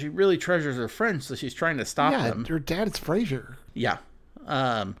 And so she really treasures her friends, so she's trying to stop them. Her dad is Frasier. Yeah.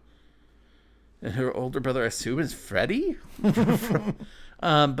 And her older brother, I assume, is Freddie?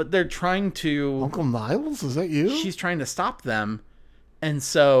 But they're trying to... Uncle Niles? Is that you? She's trying to stop them. And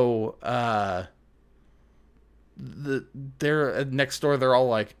so... they're next door, they're all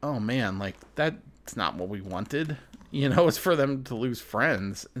like, oh man, like that's not what we wanted, it's for them to lose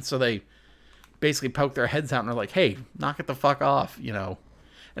friends. And so they basically poke their heads out and are like, hey, knock it the fuck off.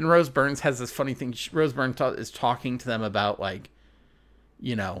 And Rose Byrne has this funny thing. Rose Byrne is talking to them about like,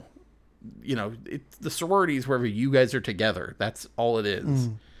 it's the sororities wherever you guys are together, that's all it is.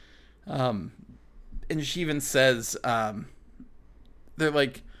 And she even says, they're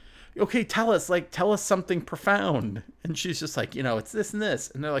like, okay, tell us something profound. And she's just like, it's this and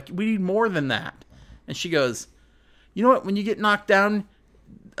this. And they're like, we need more than that. And she goes, you know what? When you get knocked down,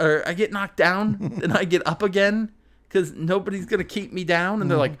 or I get knocked down, then I get up again, because nobody's going to keep me down.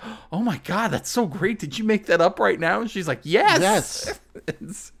 And they're like, oh my God, that's so great. Did you make that up right now? And she's like, yes.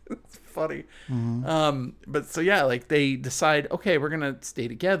 It's funny. But so yeah, like they decide, okay, we're going to stay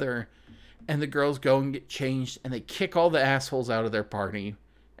together. And the girls go and get changed, and they kick all the assholes out of their party.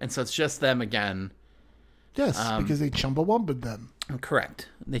 And so it's just them again. Yes, because they chumbawumba'd them. Correct.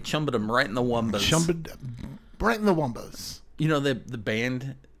 They chumba'd them right in the wumbas. Right in the wumbas. The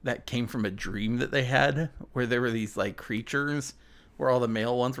band that came from a dream that they had, where there were these like creatures, where all the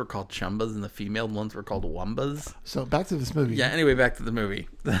male ones were called chumbas and the female ones were called wumbas. So back to this movie. Yeah. Anyway, back to the movie.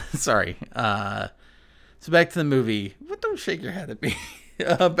 Sorry. So back to the movie. What? Don't shake your head at me.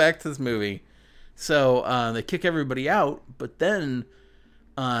 Back to this movie. So they kick everybody out, but then.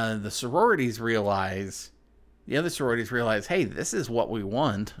 The other sororities realize, hey, this is what we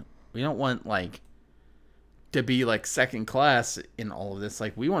want. We don't want, like, to be, like, second class in all of this.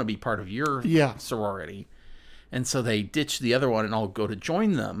 Like, we want to be part of your sorority. And so they ditch the other one and all go to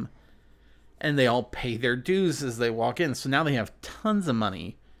join them. And they all pay their dues as they walk in. So now they have tons of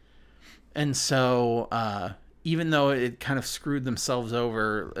money. And so, even though it kind of screwed themselves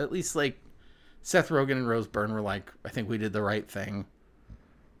over, at least, like, Seth Rogen and Rose Byrne were like, I think we did the right thing.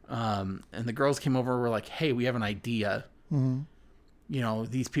 And the girls came over and were like, hey, we have an idea.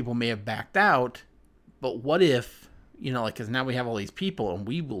 These people may have backed out, but what if, because now we have all these people and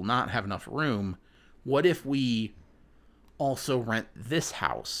we will not have enough room. What if we also rent this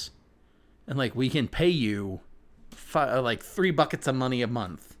house? And, like, we can pay you, 3 buckets of money a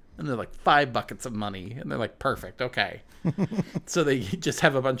month. And they're like, 5 buckets of money. And they're like, perfect, okay. So they just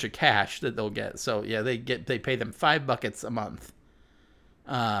have a bunch of cash that they'll get. So, yeah, they pay them 5 buckets a month.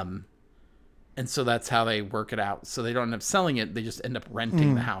 And so that's how they work it out. So they don't end up selling it. They just end up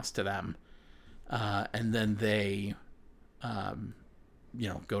renting the house to them. And then they,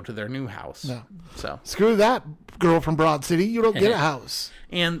 go to their new house. No. So screw that girl from Broad City. You don't get a house.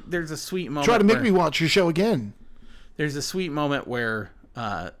 And there's a sweet moment. Try to make me watch your show again. There's a sweet moment where,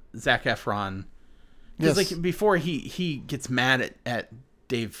 Zac Efron, because like before he gets mad at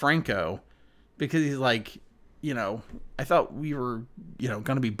Dave Franco because he's like, I thought we were, going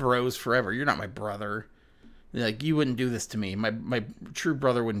to be bros forever. You're not my brother. Like, you wouldn't do this to me. My true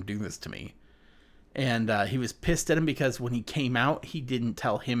brother wouldn't do this to me. And he was pissed at him because when he came out, he didn't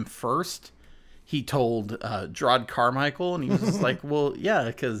tell him first. He told Gerard Carmichael, and he was just like, well, yeah,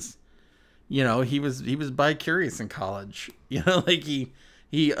 because, he was bi-curious in college. Like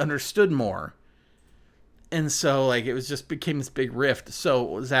he understood more. And so, like, it was just became this big rift.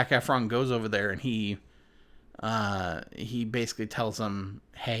 So Zac Efron goes over there, and he basically tells him,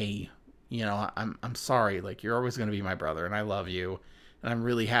 hey, I'm sorry. Like, you're always going to be my brother, and I love you, and I'm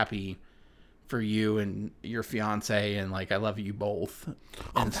really happy for you and your fiance, and, like, I love you both.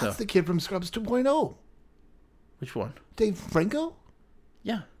 Oh, and that's the kid from Scrubs 2.0. Which one? Dave Franco?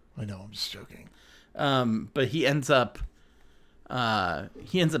 Yeah. I know, I'm just joking. But he ends up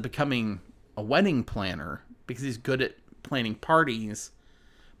becoming a wedding planner because he's good at planning parties,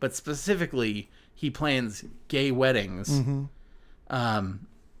 but specifically he plans gay weddings.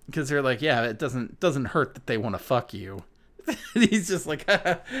 Because they're like, yeah, it doesn't hurt that they want to fuck you. He's just like,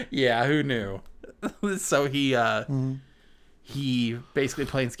 yeah, who knew? So he basically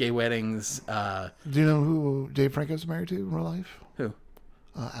plans gay weddings. Do you know who Dave Franco's married to in real life? Who?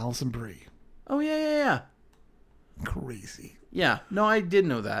 Allison Brie. Oh yeah, yeah, yeah. Crazy. Yeah. No, I did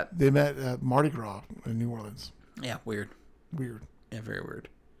know that. They met at Mardi Gras in New Orleans. Yeah, weird. Weird. Yeah, very weird.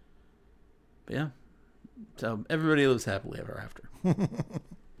 But yeah. So everybody lives happily ever after.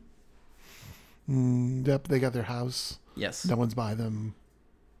 Yep, they got their house. Yes. No one's by them.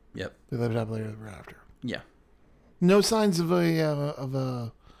 Yep. They lived happily ever after. Yeah. No signs of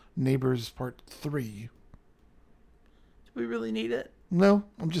a Neighbors Part 3. Do we really need it? No,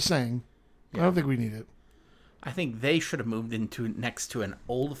 I'm just saying. Yeah. I don't think we need it. I think they should have moved into next to an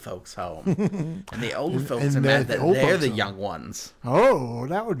old folks home. And the old folks and are mad the that old they're folks the home. young ones. Oh,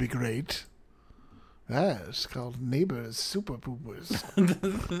 that would be great. That's called Neighbors Super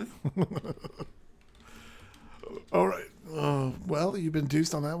Poopers. All right. Well, you've been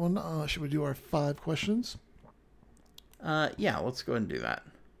deuced on that one. Should we do our 5 questions? Yeah, let's go ahead and do that.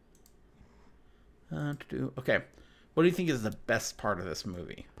 Okay. What do you think is the best part of this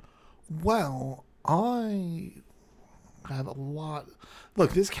movie? Well, I have a lot.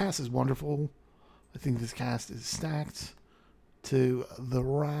 Look, this cast is wonderful. I think this cast is stacked to the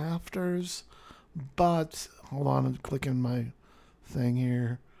rafters. But, hold on, I'm clicking my thing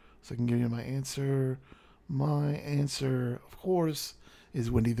here so I can give you my answer. My answer, of course,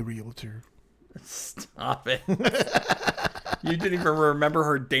 is Wendy the Realtor. Stop it. You didn't even remember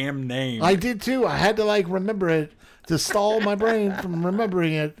her damn name. I did too. I had to remember it to stall my brain from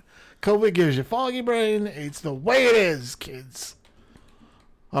remembering it. COVID gives you foggy brain. It's the way it is, kids.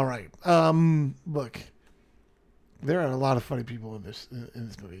 All right. Look, there are a lot of funny people in this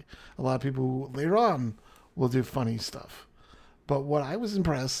movie. A lot of people who later on will do funny stuff. But what I was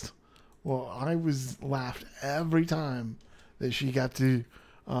impressed, I was laughed every time that she got to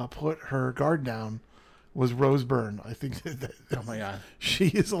put her guard down, was Rose Byrne. I think that oh my god, she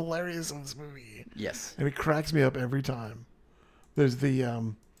is hilarious in this movie. Yes. And it cracks me up every time. There's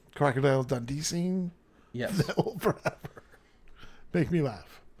the Crocodile Dundee scene. Yes. That will forever make me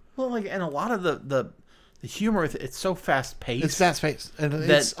laugh. Well, and a lot of the humor, it's so fast paced. It's fast paced, and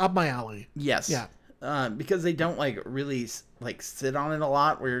it's up my alley. Yes. Yeah. Because they don't really sit on it a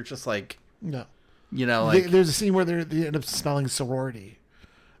lot. Where you're just no. There's a scene where they end up spelling sorority,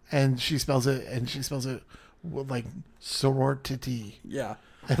 and she spells it like sorority. Yeah.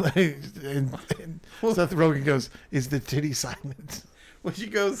 And Seth Rogen goes, "Is the titty silent?" Well, he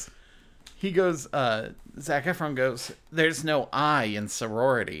goes, Zac Efron goes, "There's no I in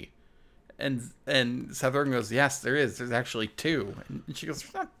sorority." And Seth Rogen goes, "Yes, there is. There's actually 2." And she goes,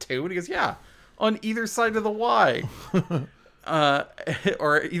 "There's not 2." And he goes, "Yeah, on either side of the Y."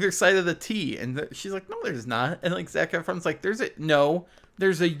 Or either side of the T. And she's like, "No, there's not." And Zac Efron's like, there's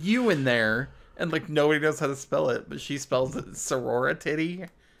a U in there. And nobody knows how to spell it, but she spells it sorority.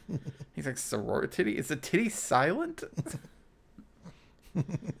 He's like, sorority? Is the titty silent?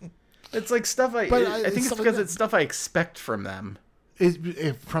 It's stuff I think it's because it's stuff I expect from them.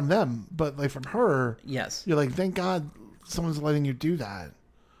 From them, but from her, Yes. you're like, thank God someone's letting you do that.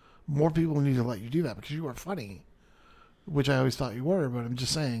 More people need to let you do that because you are funny, which I always thought you were. But I'm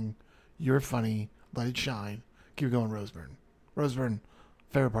just saying, you're funny. Let it shine. Keep going, Rose Byrne. Rose Byrne,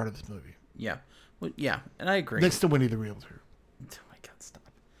 favorite part of this movie. Yeah. Well, yeah, and I agree. Next to Winnie the Realtor. Oh my god, stop.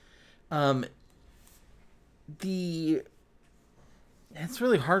 It's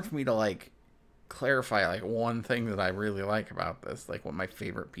really hard for me to clarify one thing that I really like about this, what my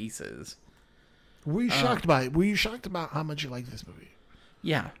favorite piece is. Were you shocked by it? Were you shocked about how much you liked this movie?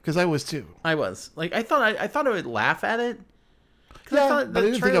 Yeah, because I was too. I was. I thought I would laugh at it. Yeah, I thought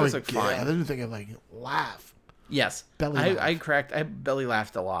the trailers looked fine. I didn't think I'd laugh. Yes, belly laugh. I belly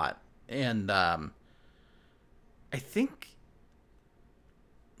laughed a lot, and I think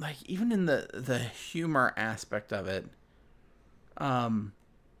even in the humor aspect of it, I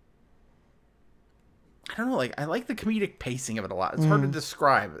don't know. I like the comedic pacing of it a lot. It's hard to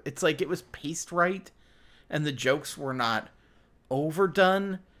describe. It's it was paced right, and the jokes were not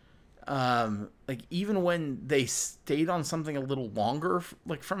overdone. Even when they stayed on something a little longer,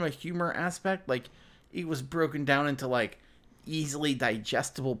 from a humor aspect, it was broken down into easily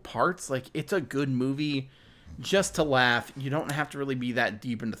digestible parts. It's a good movie just to laugh. You don't have to really be that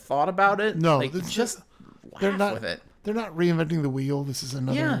deep into thought about it. No, just laugh with it. They're not reinventing the wheel. This is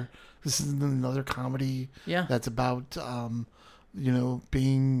another. Yeah. This is another comedy. Yeah. That's about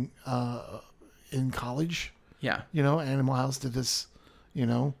being in college. Yeah. Animal House did this.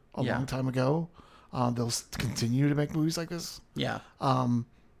 A long time ago. They'll continue to make movies like this. Yeah.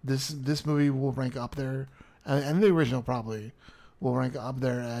 This movie will rank up there, and the original probably will rank up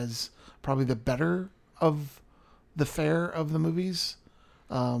there as probably the better of the fare of the movies.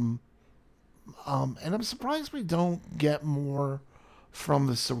 And I'm surprised we don't get more from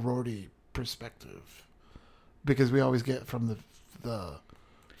the sorority perspective because we always get from the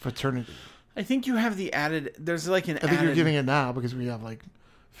fraternity. I think you have the added. There's like an. I think added, you're getting it now because we have like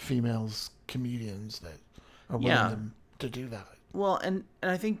females comedians that are willing to do that. Well, and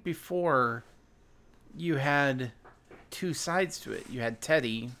I think before you had two sides to it. You had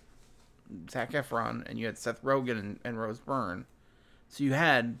Teddy, Zac Efron, and you had Seth Rogen and Rose Byrne. So you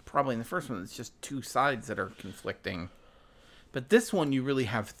had, probably in the first one, it's just two sides that are conflicting. But this one, you really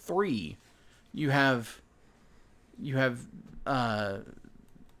have three. You have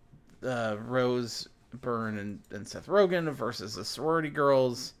Rose Byrne and Seth Rogen versus the sorority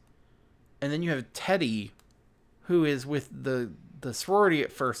girls. And then you have Teddy, who is with the sorority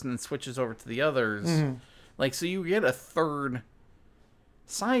at first and then switches over to the others. Mm-hmm. Like, so you get a third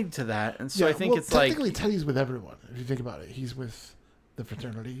side to that. And so I think it's like... technically Teddy's with everyone, if you think about it. He's with the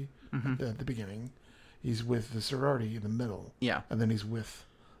fraternity at the beginning. He's with the sorority in the middle. Yeah. And then he's with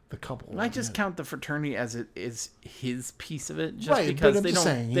the couple. I just count the fraternity as it is his piece of it, just right, because they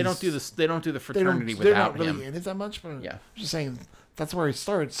don't do the fraternity without him. They're not really in it that much, but yeah. I'm just saying that's where he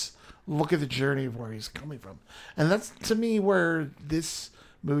starts. Look at the journey of where he's coming from. And that's, to me, where this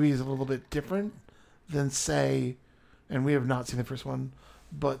movie is a little bit different than, say, and we have not seen the first one,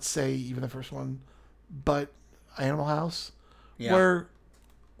 but say even the first one, but Animal House, where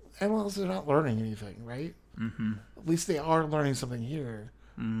Animal House is not learning anything, right? Mm-hmm. At least they are learning something here.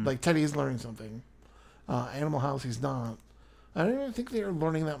 Mm. Like, Teddy is learning something. Animal House, he's not. I don't even think they're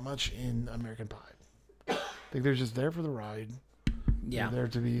learning that much in American Pie. I think they're just there for the ride. Yeah. They're there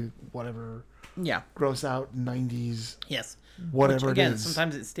to be whatever. Yeah. Gross out 90s. Yes. Whatever which, again, it is.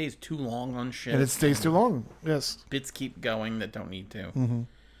 Sometimes it stays too long on shit. And it stays too long. Yes. Bits keep going that don't need to.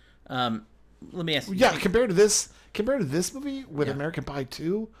 Mm-hmm. Let me ask you. Yeah, compared to this movie with American Pie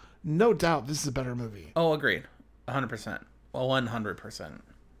 2, no doubt this is a better movie. Oh, agreed. 100%. Well, 100%.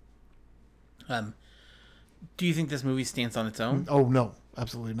 Do you think this movie stands on its own? Oh, no.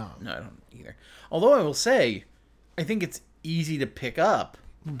 Absolutely not. No, I don't either. Although I will say, I think it's easy to pick up.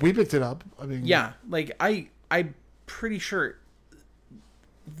 We picked it up. I mean, yeah, like I'm pretty sure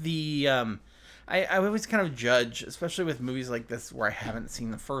the I always kind of judge, especially with movies like this where I haven't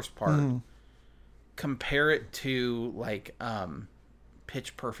seen the first part. Compare it to like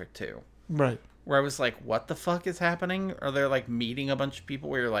Pitch Perfect 2. Right. Where I was like, what the fuck is happening? Are they like meeting a bunch of people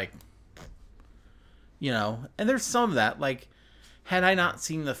where you're like, you know, and there's some of that. Like, had I not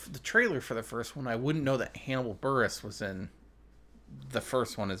seen the trailer for the first one, I wouldn't know that Hannibal Buress was in the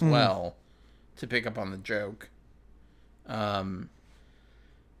first one as well to pick up on the joke. But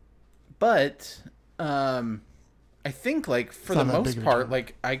I think, like, for the most part,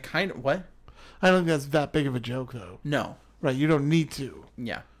 like, I kind of... What? I don't think that's that big of a joke, though. No. Right, you don't need to.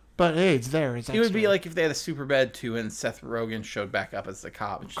 Yeah. But, hey, it's there. It's extra. It would be like if they had a Superbad 2 and Seth Rogen showed back up as the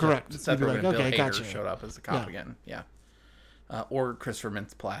cop. Correct. Seth Rogen and Bill Hader gotcha. showed up as the cop again. Yeah. Or Christopher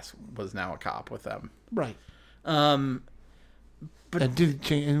Mintz-Plasse was now a cop with them. Right. But and did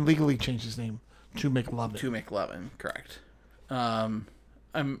change and legally change his name to McLovin. To McLovin, correct.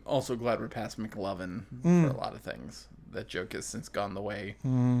 I'm also glad we're past McLovin for a lot of things. That joke has since gone the way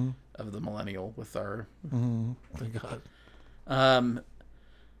of the millennial with our. Thank God.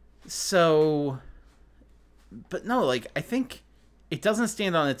 So, but no, like I think it doesn't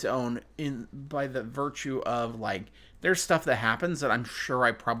stand on its own by the virtue of like there's stuff that happens that I'm sure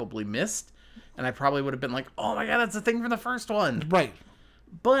I probably missed, and I probably would have been like, oh my God, that's the thing from the first one, right?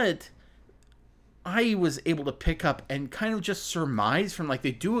 But I was able to pick up and kind of just surmise from like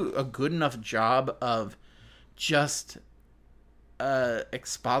they do a good enough job of just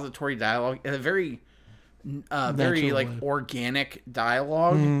expository dialogue and a very like organic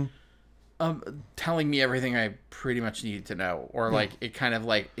dialogue telling me everything I pretty much needed to know, or like it kind of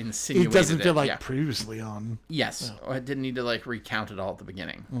like insinuated it doesn't feel like previously on. Yes. I didn't need to like recount it all at the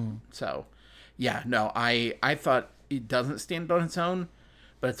beginning. So yeah, no, I thought it doesn't stand on its own,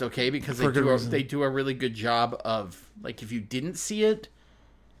 but it's okay because they do a really good job of like if you didn't see it,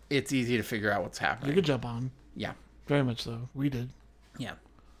 it's easy to figure out what's happening. You could jump on. Yeah. Very much so. We did. Yeah.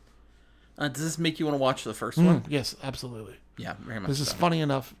 Does this make you want to watch the first one? Yes, absolutely. Yeah, very much. This is funny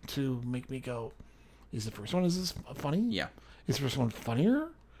enough to make me go, is the first one, is this funny? Yeah. Is the first one funnier?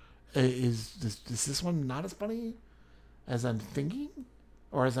 Is this one not as funny as I'm thinking?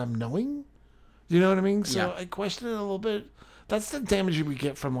 Or as I'm knowing? Do you know what I mean? So I question it a little bit. That's the damage we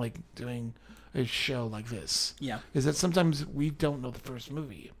get from like doing a show like this. Yeah. Is that sometimes we don't know the first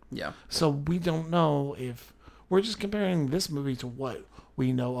movie. Yeah. So we don't know if we're just comparing this movie to what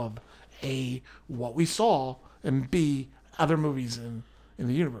we know of A, what we saw, and B, other movies in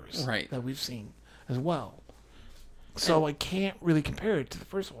the universe that we've seen as well. So I can't really compare it to the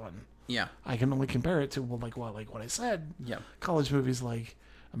first one Yeah. I can only compare it to like what I said. Yeah. College movies like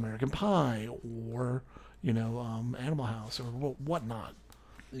American Pie or Animal House or whatnot.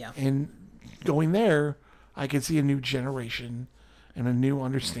 Yeah. And going there, I could see a new generation and a new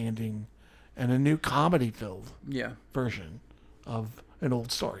understanding and a new comedy-filled Yeah. version of an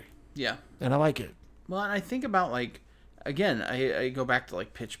old story. Yeah. And I like it. Well, and I think about like, again, I go back to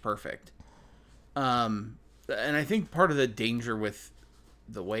like Pitch Perfect. And I think part of the danger with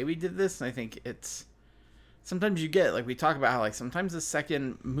the way we did this, and I think it's sometimes you get like we talk about how like sometimes the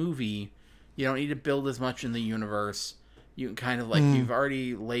second movie you don't need to build as much in the universe. You can kind of like you've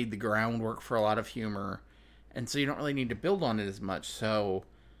already laid the groundwork for a lot of humor, and so you don't really need to build on it as much. So,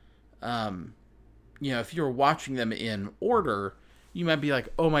 if you're watching them in order, you might be like,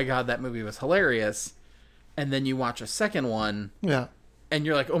 "Oh my god, that movie was hilarious," and then you watch a second one, Yeah. and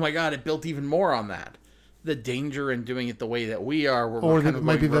you're like, "Oh my god, it built even more on that." The danger in doing it the way that we are, where Or we're kind it of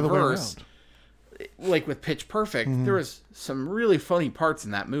might be going the other way reverse. around. Like with Pitch Perfect, there was some really funny parts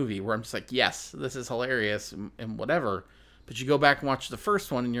in that movie where I'm just like, yes, this is hilarious and whatever. But you go back and watch the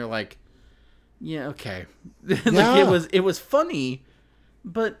first one, and you're like, yeah, okay. Like Yeah. it was funny,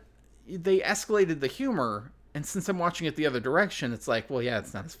 but they escalated the humor. And since I'm watching it the other direction, it's like, well, yeah,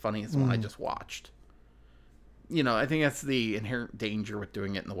 it's not as funny as the one I just watched. I think that's the inherent danger with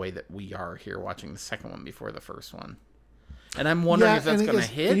doing it in the way that we are here, watching the second one before the first one. And I'm wondering if that's going to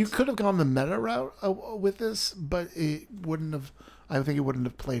hit. And you could have gone the meta route with this, but it wouldn't have. I think it wouldn't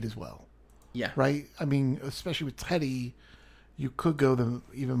have played as well. Yeah. Right? I mean, especially with Teddy, you could go the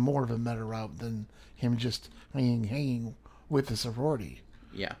even more of a meta route than him just hanging with the sorority.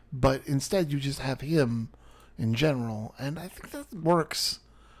 Yeah. But instead, you just have him in general, and I think that works.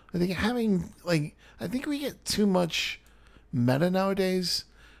 I think I think we get too much meta nowadays,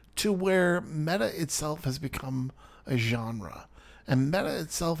 to where meta itself has become a genre, and meta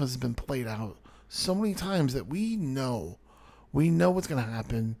itself has been played out so many times that we know what's going to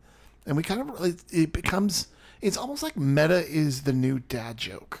happen, and we kind of it's almost like meta is the new dad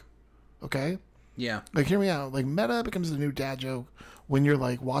joke. Okay, Yeah. like hear me out. Like meta becomes the new dad joke when you're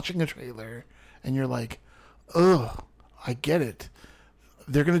like watching a trailer and you're like, ugh, I get it.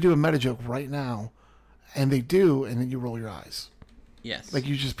 They're going to do a meta joke right now, and they do, and then you roll your eyes. Yes. Like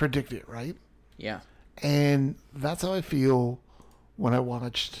you just predict it, right? Yeah. And that's how I feel when I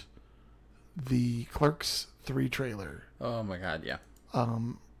watched the Clerks 3 trailer Oh my god, yeah.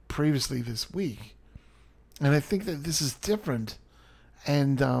 previously this week. And I think that this is different.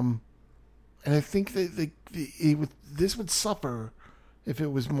 And I think that this would suffer if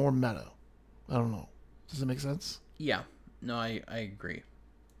it was more meta. I don't know. Does that make sense? Yeah. No, I agree.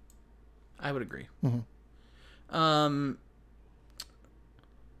 I would agree. Mm-hmm.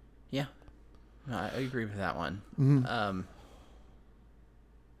 Yeah. No, I agree with that one. Mm-hmm.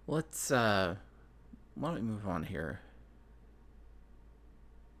 Let's why don't we move on here?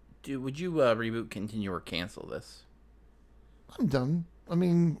 Would you reboot, continue, or cancel this? I'm done. I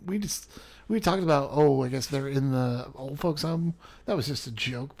mean, we talked about, I guess they're in the old folks home. That was just a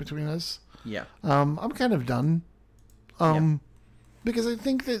joke between us. Yeah. I'm kind of done. Because I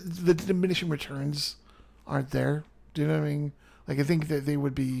think that the diminishing returns aren't there. Do you know what I mean? Like, I think that they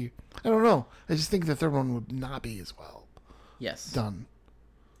would be, I don't know. I just think the third one would not be as well Yes. done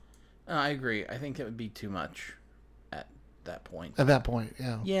I agree. I think it would be too much at that point. at that point.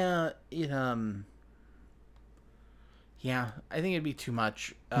 Yeah. Yeah, yeah, I think it'd be too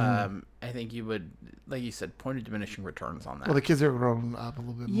much. I think you would, like you said, point of diminishing returns on that. Well, the kids are growing up a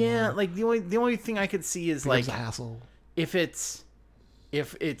little bit more. Yeah, like the only thing I could see is It like becomes a hassle. if it's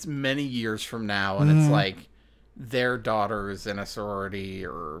many years from now and it's like their daughters in a sorority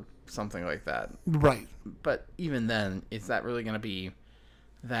or something like that. Right. But even then, is that really going to be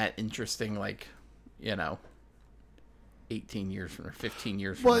that interesting? Like, 18 years from or 15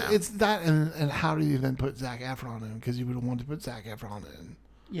 years from now. Well, it's that, and how do you then put Zac Efron in? Because you would want to put Zac Efron in.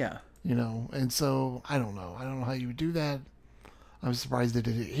 Yeah. And so I don't know. I don't know how you would do that. I'm surprised they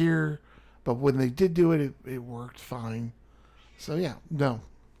did it here, but when they did do it, it worked fine. So yeah, no,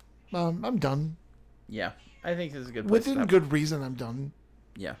 I'm done. Yeah. I think this is a good place. Within good reason, I'm done.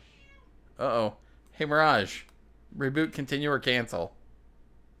 Yeah. Uh-oh. Hey, Mirage. Reboot, continue, or cancel?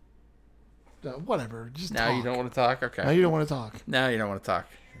 Whatever. Just Now talk. you don't want to talk? Okay. Now you don't want to talk. Now you don't want to talk.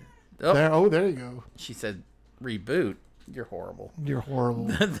 Oh, There you go. she said reboot. You're horrible. You're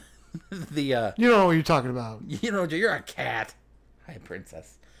horrible. The You don't know what you're talking about. you're a cat. Hi,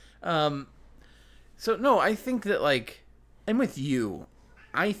 princess. So no, I think that like, and with you,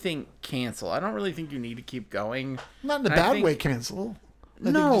 I think cancel. I don't really think you need to keep going. Not in a I bad think- way. Cancel. I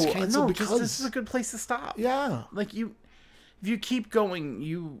think No, just cancel no, because just this is a good place to stop. yeah. Like if you keep going,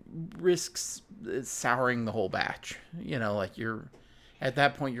 you risk souring the whole batch. You know, like you're at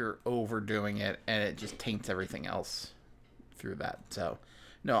that point you're overdoing it, and it just taints everything else through that. So,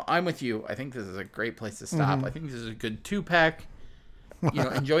 no, I'm with you. I think this is a great place to stop. I think this is a good 2-pack. You know,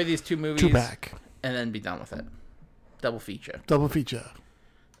 enjoy these 2 movies, 2-pack, and then be done with it. Double feature. double feature.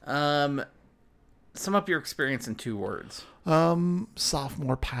 Sum up your experience in 2 words.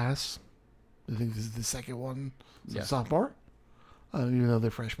 Sophomore pass. I think this is the second one. Yeah. Sophomore, even though they're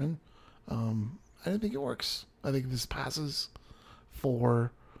freshmen. I don't think it works. I think this passes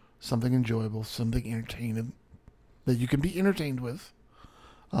for something enjoyable, something entertaining that you can be entertained with.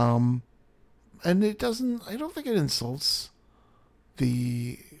 And it doesn't. I don't think it insults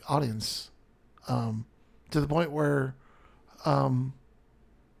the audience to the point where some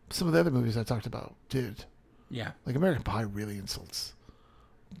of the other movies I talked about did. Yeah. Like American Pie really insults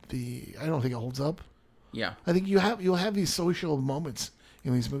the. I don't think it holds up. Yeah. I think you'll have these social moments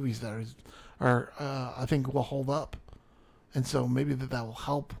in these movies that are I think will hold up, and so maybe that will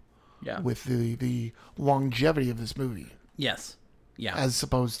help. Yeah. With the longevity of this movie. Yes. Yeah. As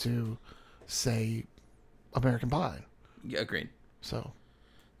opposed to, say, American Pie. Yeah, agreed. So.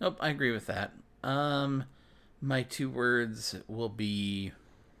 Nope, I agree with that. My 2 words will be,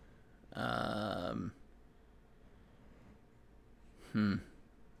 Nope,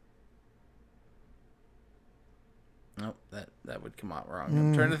 that would come out wrong.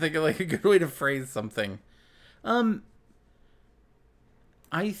 I'm trying to think of like a good way to phrase something.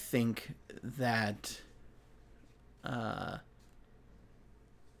 I think that,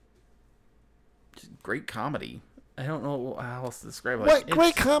 just great comedy. I don't know how else to describe it. What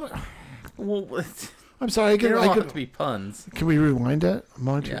great comedy? Well, I'm sorry. they don't have to be puns. Can we rewind it?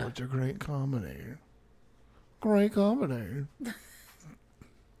 My 2 Yeah. words are great comedy. Great comedy.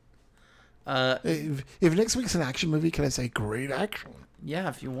 If next week's an action movie, can I say great action? Yeah,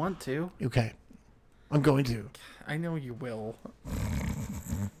 if you want to. Okay, I'm going to. I know you will.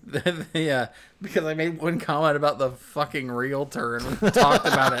 Yeah, because I made one comment about the fucking realtor and we talked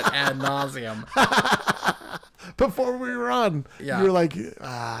about it ad nauseum. Before we were on, Yeah. you were like,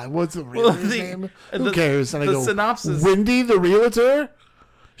 what's the realtor's name? Who cares? And I the go, synopsis. Wendy, the realtor?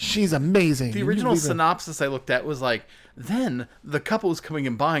 She's amazing. The original synopsis I looked at was like, then the couple is coming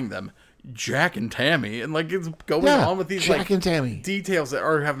and buying them, Jack and Tammy, and like it's going on with these Jack like and Tammy. details that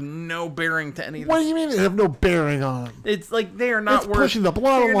have no bearing to any of What this. do you mean they have no bearing on them? It's like they are not It's worth pushing the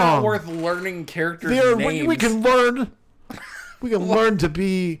plot they're along. not worth learning characters' There, names. we can learn. We can learn to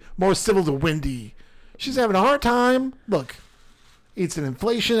be more civil to Wendy. She's having a hard time. Look, it's an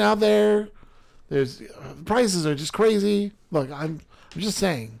inflation out there. There's prices are just crazy. Look, I'm just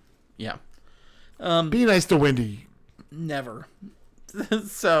saying. Yeah. Be nice to Wendy. Never.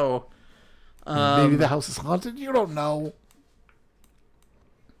 So Maybe the house is haunted. You don't know.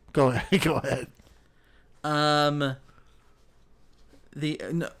 Go ahead. Go ahead.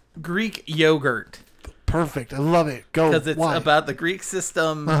 Greek yogurt. Perfect. I love it. Go. Because it's Why? about the Greek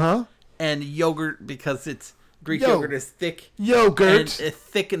system and yogurt because it's Greek yogurt is thick. Yogurt. And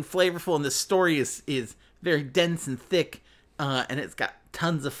thick and flavorful, and the story is very dense and thick, and it's got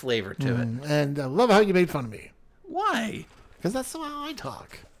tons of flavor to it. And I love how you made fun of me. Why? Because that's how I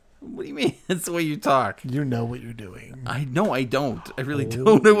talk. What do you mean? That's the way you talk. You know what you're doing. I know I don't. I really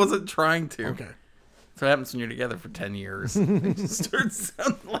don't. I wasn't trying to. Okay. That's what happens when you're together for 10 years. You just start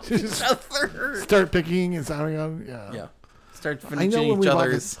sounding like each other. Start picking and sounding on. Yeah. Yeah. Start I know finishing each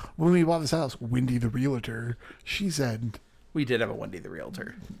other's. when we bought this house, Wendy the realtor, she said We did have a Wendy the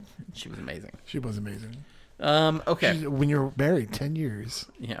realtor. She was amazing. she was amazing. Okay. When you're married 10 years,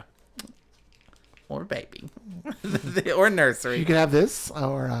 Yeah. Or baby. Or nursery. you can have this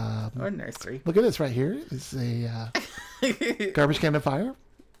or Or nursery. look at this right here. It's a garbage can of fire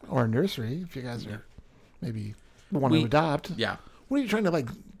or a nursery if you guys are maybe want to adopt. Yeah. What are you trying to like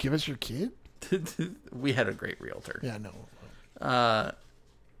give us your kid? We had a great realtor. Yeah, no.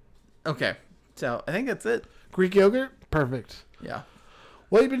 Okay. So I think that's it. Greek yogurt, perfect. Yeah.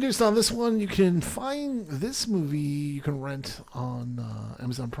 Well, you've been doing on this one. You can find this movie. You can rent on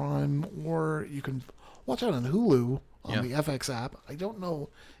Amazon Prime, or you can watch it on Hulu on the FX app. I don't know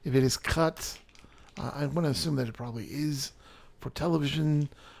if it is cut. I'm going to assume that it probably is for television.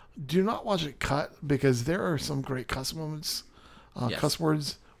 Do not watch it cut because there are some great cuss moments, cuss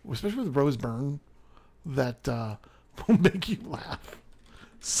words, especially with Rose Byrne, that will make you laugh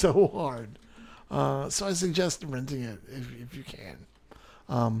so hard. So I suggest renting it if you can.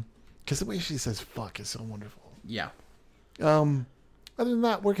 Because the way she says fuck is so wonderful. Yeah. Other than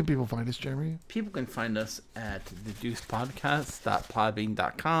that, where can people find us, Jeremy? People can find us at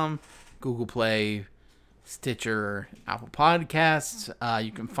thedeucepodcast.podbean.com, Google Play, Stitcher, Apple Podcasts.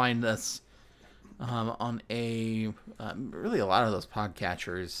 You can find us on really a lot of those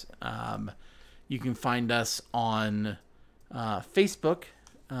podcatchers. You can find us on Facebook,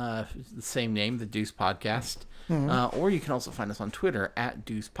 the same name, the Deuce Podcast. Or you can also find us on Twitter at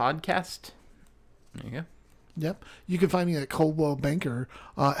Deuce Podcast. There you go. Yep. You can find me at Coldwell Banker,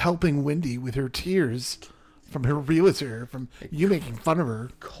 helping Wendy with her tears from her realtor, from you making fun of her.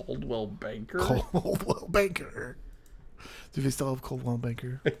 Coldwell Banker? Coldwell Banker. Do they still have Coldwell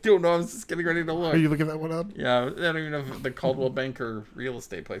Banker? I don't know. I was just getting ready to look. Are you looking that one up? Yeah, I don't even know if the Coldwell Banker real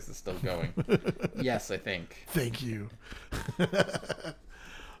estate place is still going. Yes, I think. Thank you.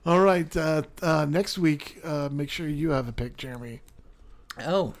 All right. Next week, make sure you have a pick, Jeremy.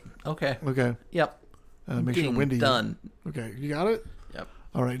 Oh, okay. Okay. Yep. Make sure Wendy. Done. Okay. You got it? Yep.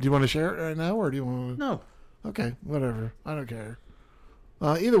 All right. Do you want to share it right now, or do you want to? No. Okay. Whatever. I don't care.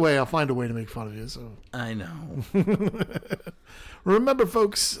 Either way, I'll find a way to make fun of you. So I know. Remember,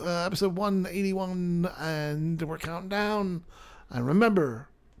 folks, episode 181, and we're counting down. And remember,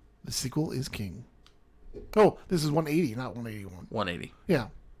 the sequel is king. Oh, this is 180, not 181. 180. Yeah.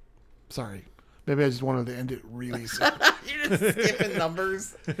 Sorry. Maybe I just wanted to end it really soon. You're just skipping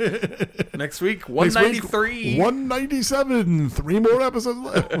numbers. Next week, 193. 197. 3 more episodes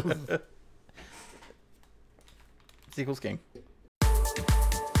left. Sequel's king.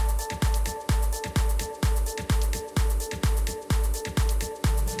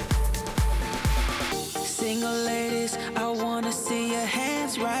 Single ladies, I wanna see your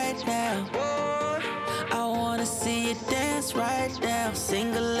hands right now. I wanna see you dance right now.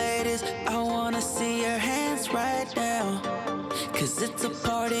 Single ladies, I wanna see your hands right now. Cause it's a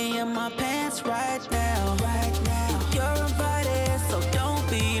party in my pants right now. You're invited, so don't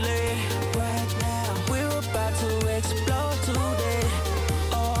be late. We're about to explode today.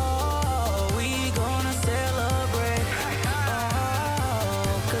 Oh, we gonna celebrate.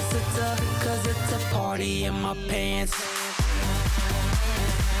 Oh, cause it's a party in my pants.